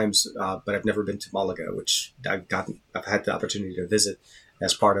 many times, but I've never been to Malaga, which I've had the opportunity to visit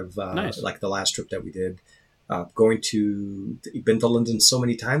as part of like the last trip that we did. Been to London so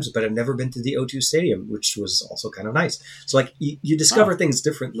many times, but I've never been to the O2 Stadium, which was also kind of nice. So like you discover things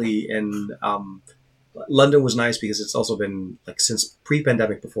differently, and London was nice because it's also been like since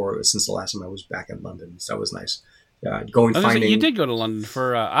pre-pandemic, since the last time I was back in London. So that was nice. You did go to London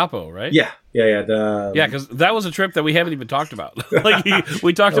for Oppo, right? Yeah. Because that was a trip that we haven't even talked about. Like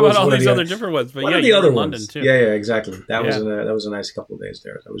we talked about all these other different ones, but you were in London too. Yeah, exactly. That was a nice couple of days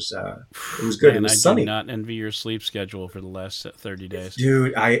there. It was good. It was sunny. I do not envy your sleep schedule for the last 30 days,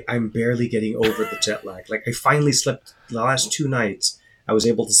 dude. I'm barely getting over the jet lag. Like I finally slept the last 2 nights. I was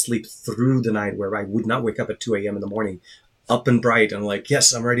able to sleep through the night where I would not wake up at 2 a.m. in the morning, up and bright, and like,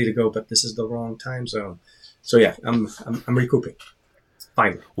 yes, I'm ready to go, but this is the wrong time zone. So yeah, I'm recouping.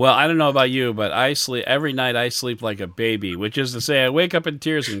 Find me. Well, I don't know about you, but I sleep every night. I sleep like a baby, which is to say, I wake up in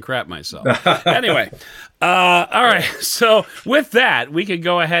tears and crap myself. Anyway, all right. So with that, we could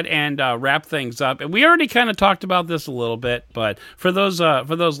go ahead and wrap things up. And we already kind of talked about this a little bit, but for those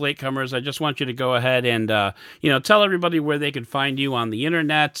latecomers, I just want you to go ahead and tell everybody where they can find you on the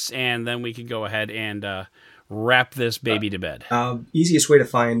internet, and then we can go ahead and wrap this baby to bed. Easiest way to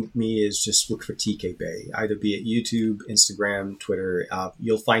find me is just look for TK Bay, either be it YouTube, Instagram, Twitter.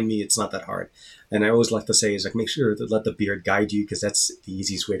 You'll find me. It's not that hard. And I always like to say is like, make sure to let the beard guide you, because that's the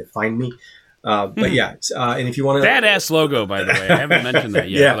easiest way to find me. But yeah, and if you want to... Badass logo, by the way. I haven't mentioned that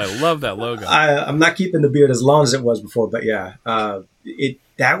yet, but I love that logo. I'm not keeping the beard as long as it was before, but yeah,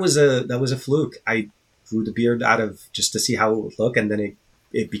 that was a fluke. I grew the beard out of just to see how it would look, and then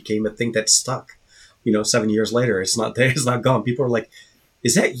it became a thing that stuck. 7 years later, it's not there, it's not gone. People are like,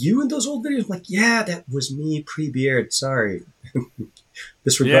 "Is that you in those old videos?" I'm like, yeah, that was me pre-beard. Sorry,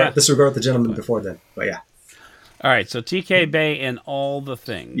 disregard the gentleman before then. But yeah. All right, so TK Bay and all the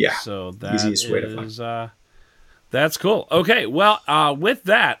things. Yeah, so that easiest way to find. That's cool. Okay, well, with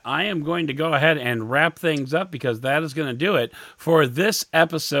that, I am going to go ahead and wrap things up, because that is going to do it for this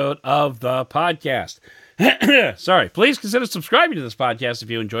episode of the podcast. Sorry. Please consider subscribing to this podcast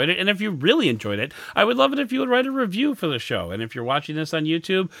if you enjoyed it. And if you really enjoyed it, I would love it if you would write a review for the show. And if you're watching this on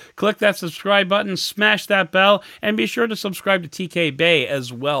YouTube, click that subscribe button, smash that bell, and be sure to subscribe to TK Bay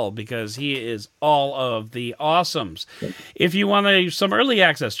as well, because he is all of the awesomes. If you want some early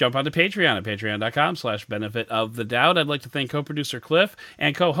access, jump onto Patreon at patreon.com/benefit of the Doud. I'd like to thank co-producer Cliff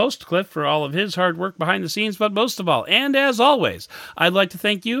and co-host Cliff for all of his hard work behind the scenes, but most of all, and as always, I'd like to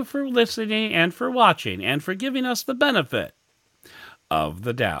thank you for listening and for watching and for giving us the benefit of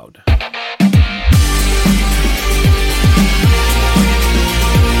the Doud.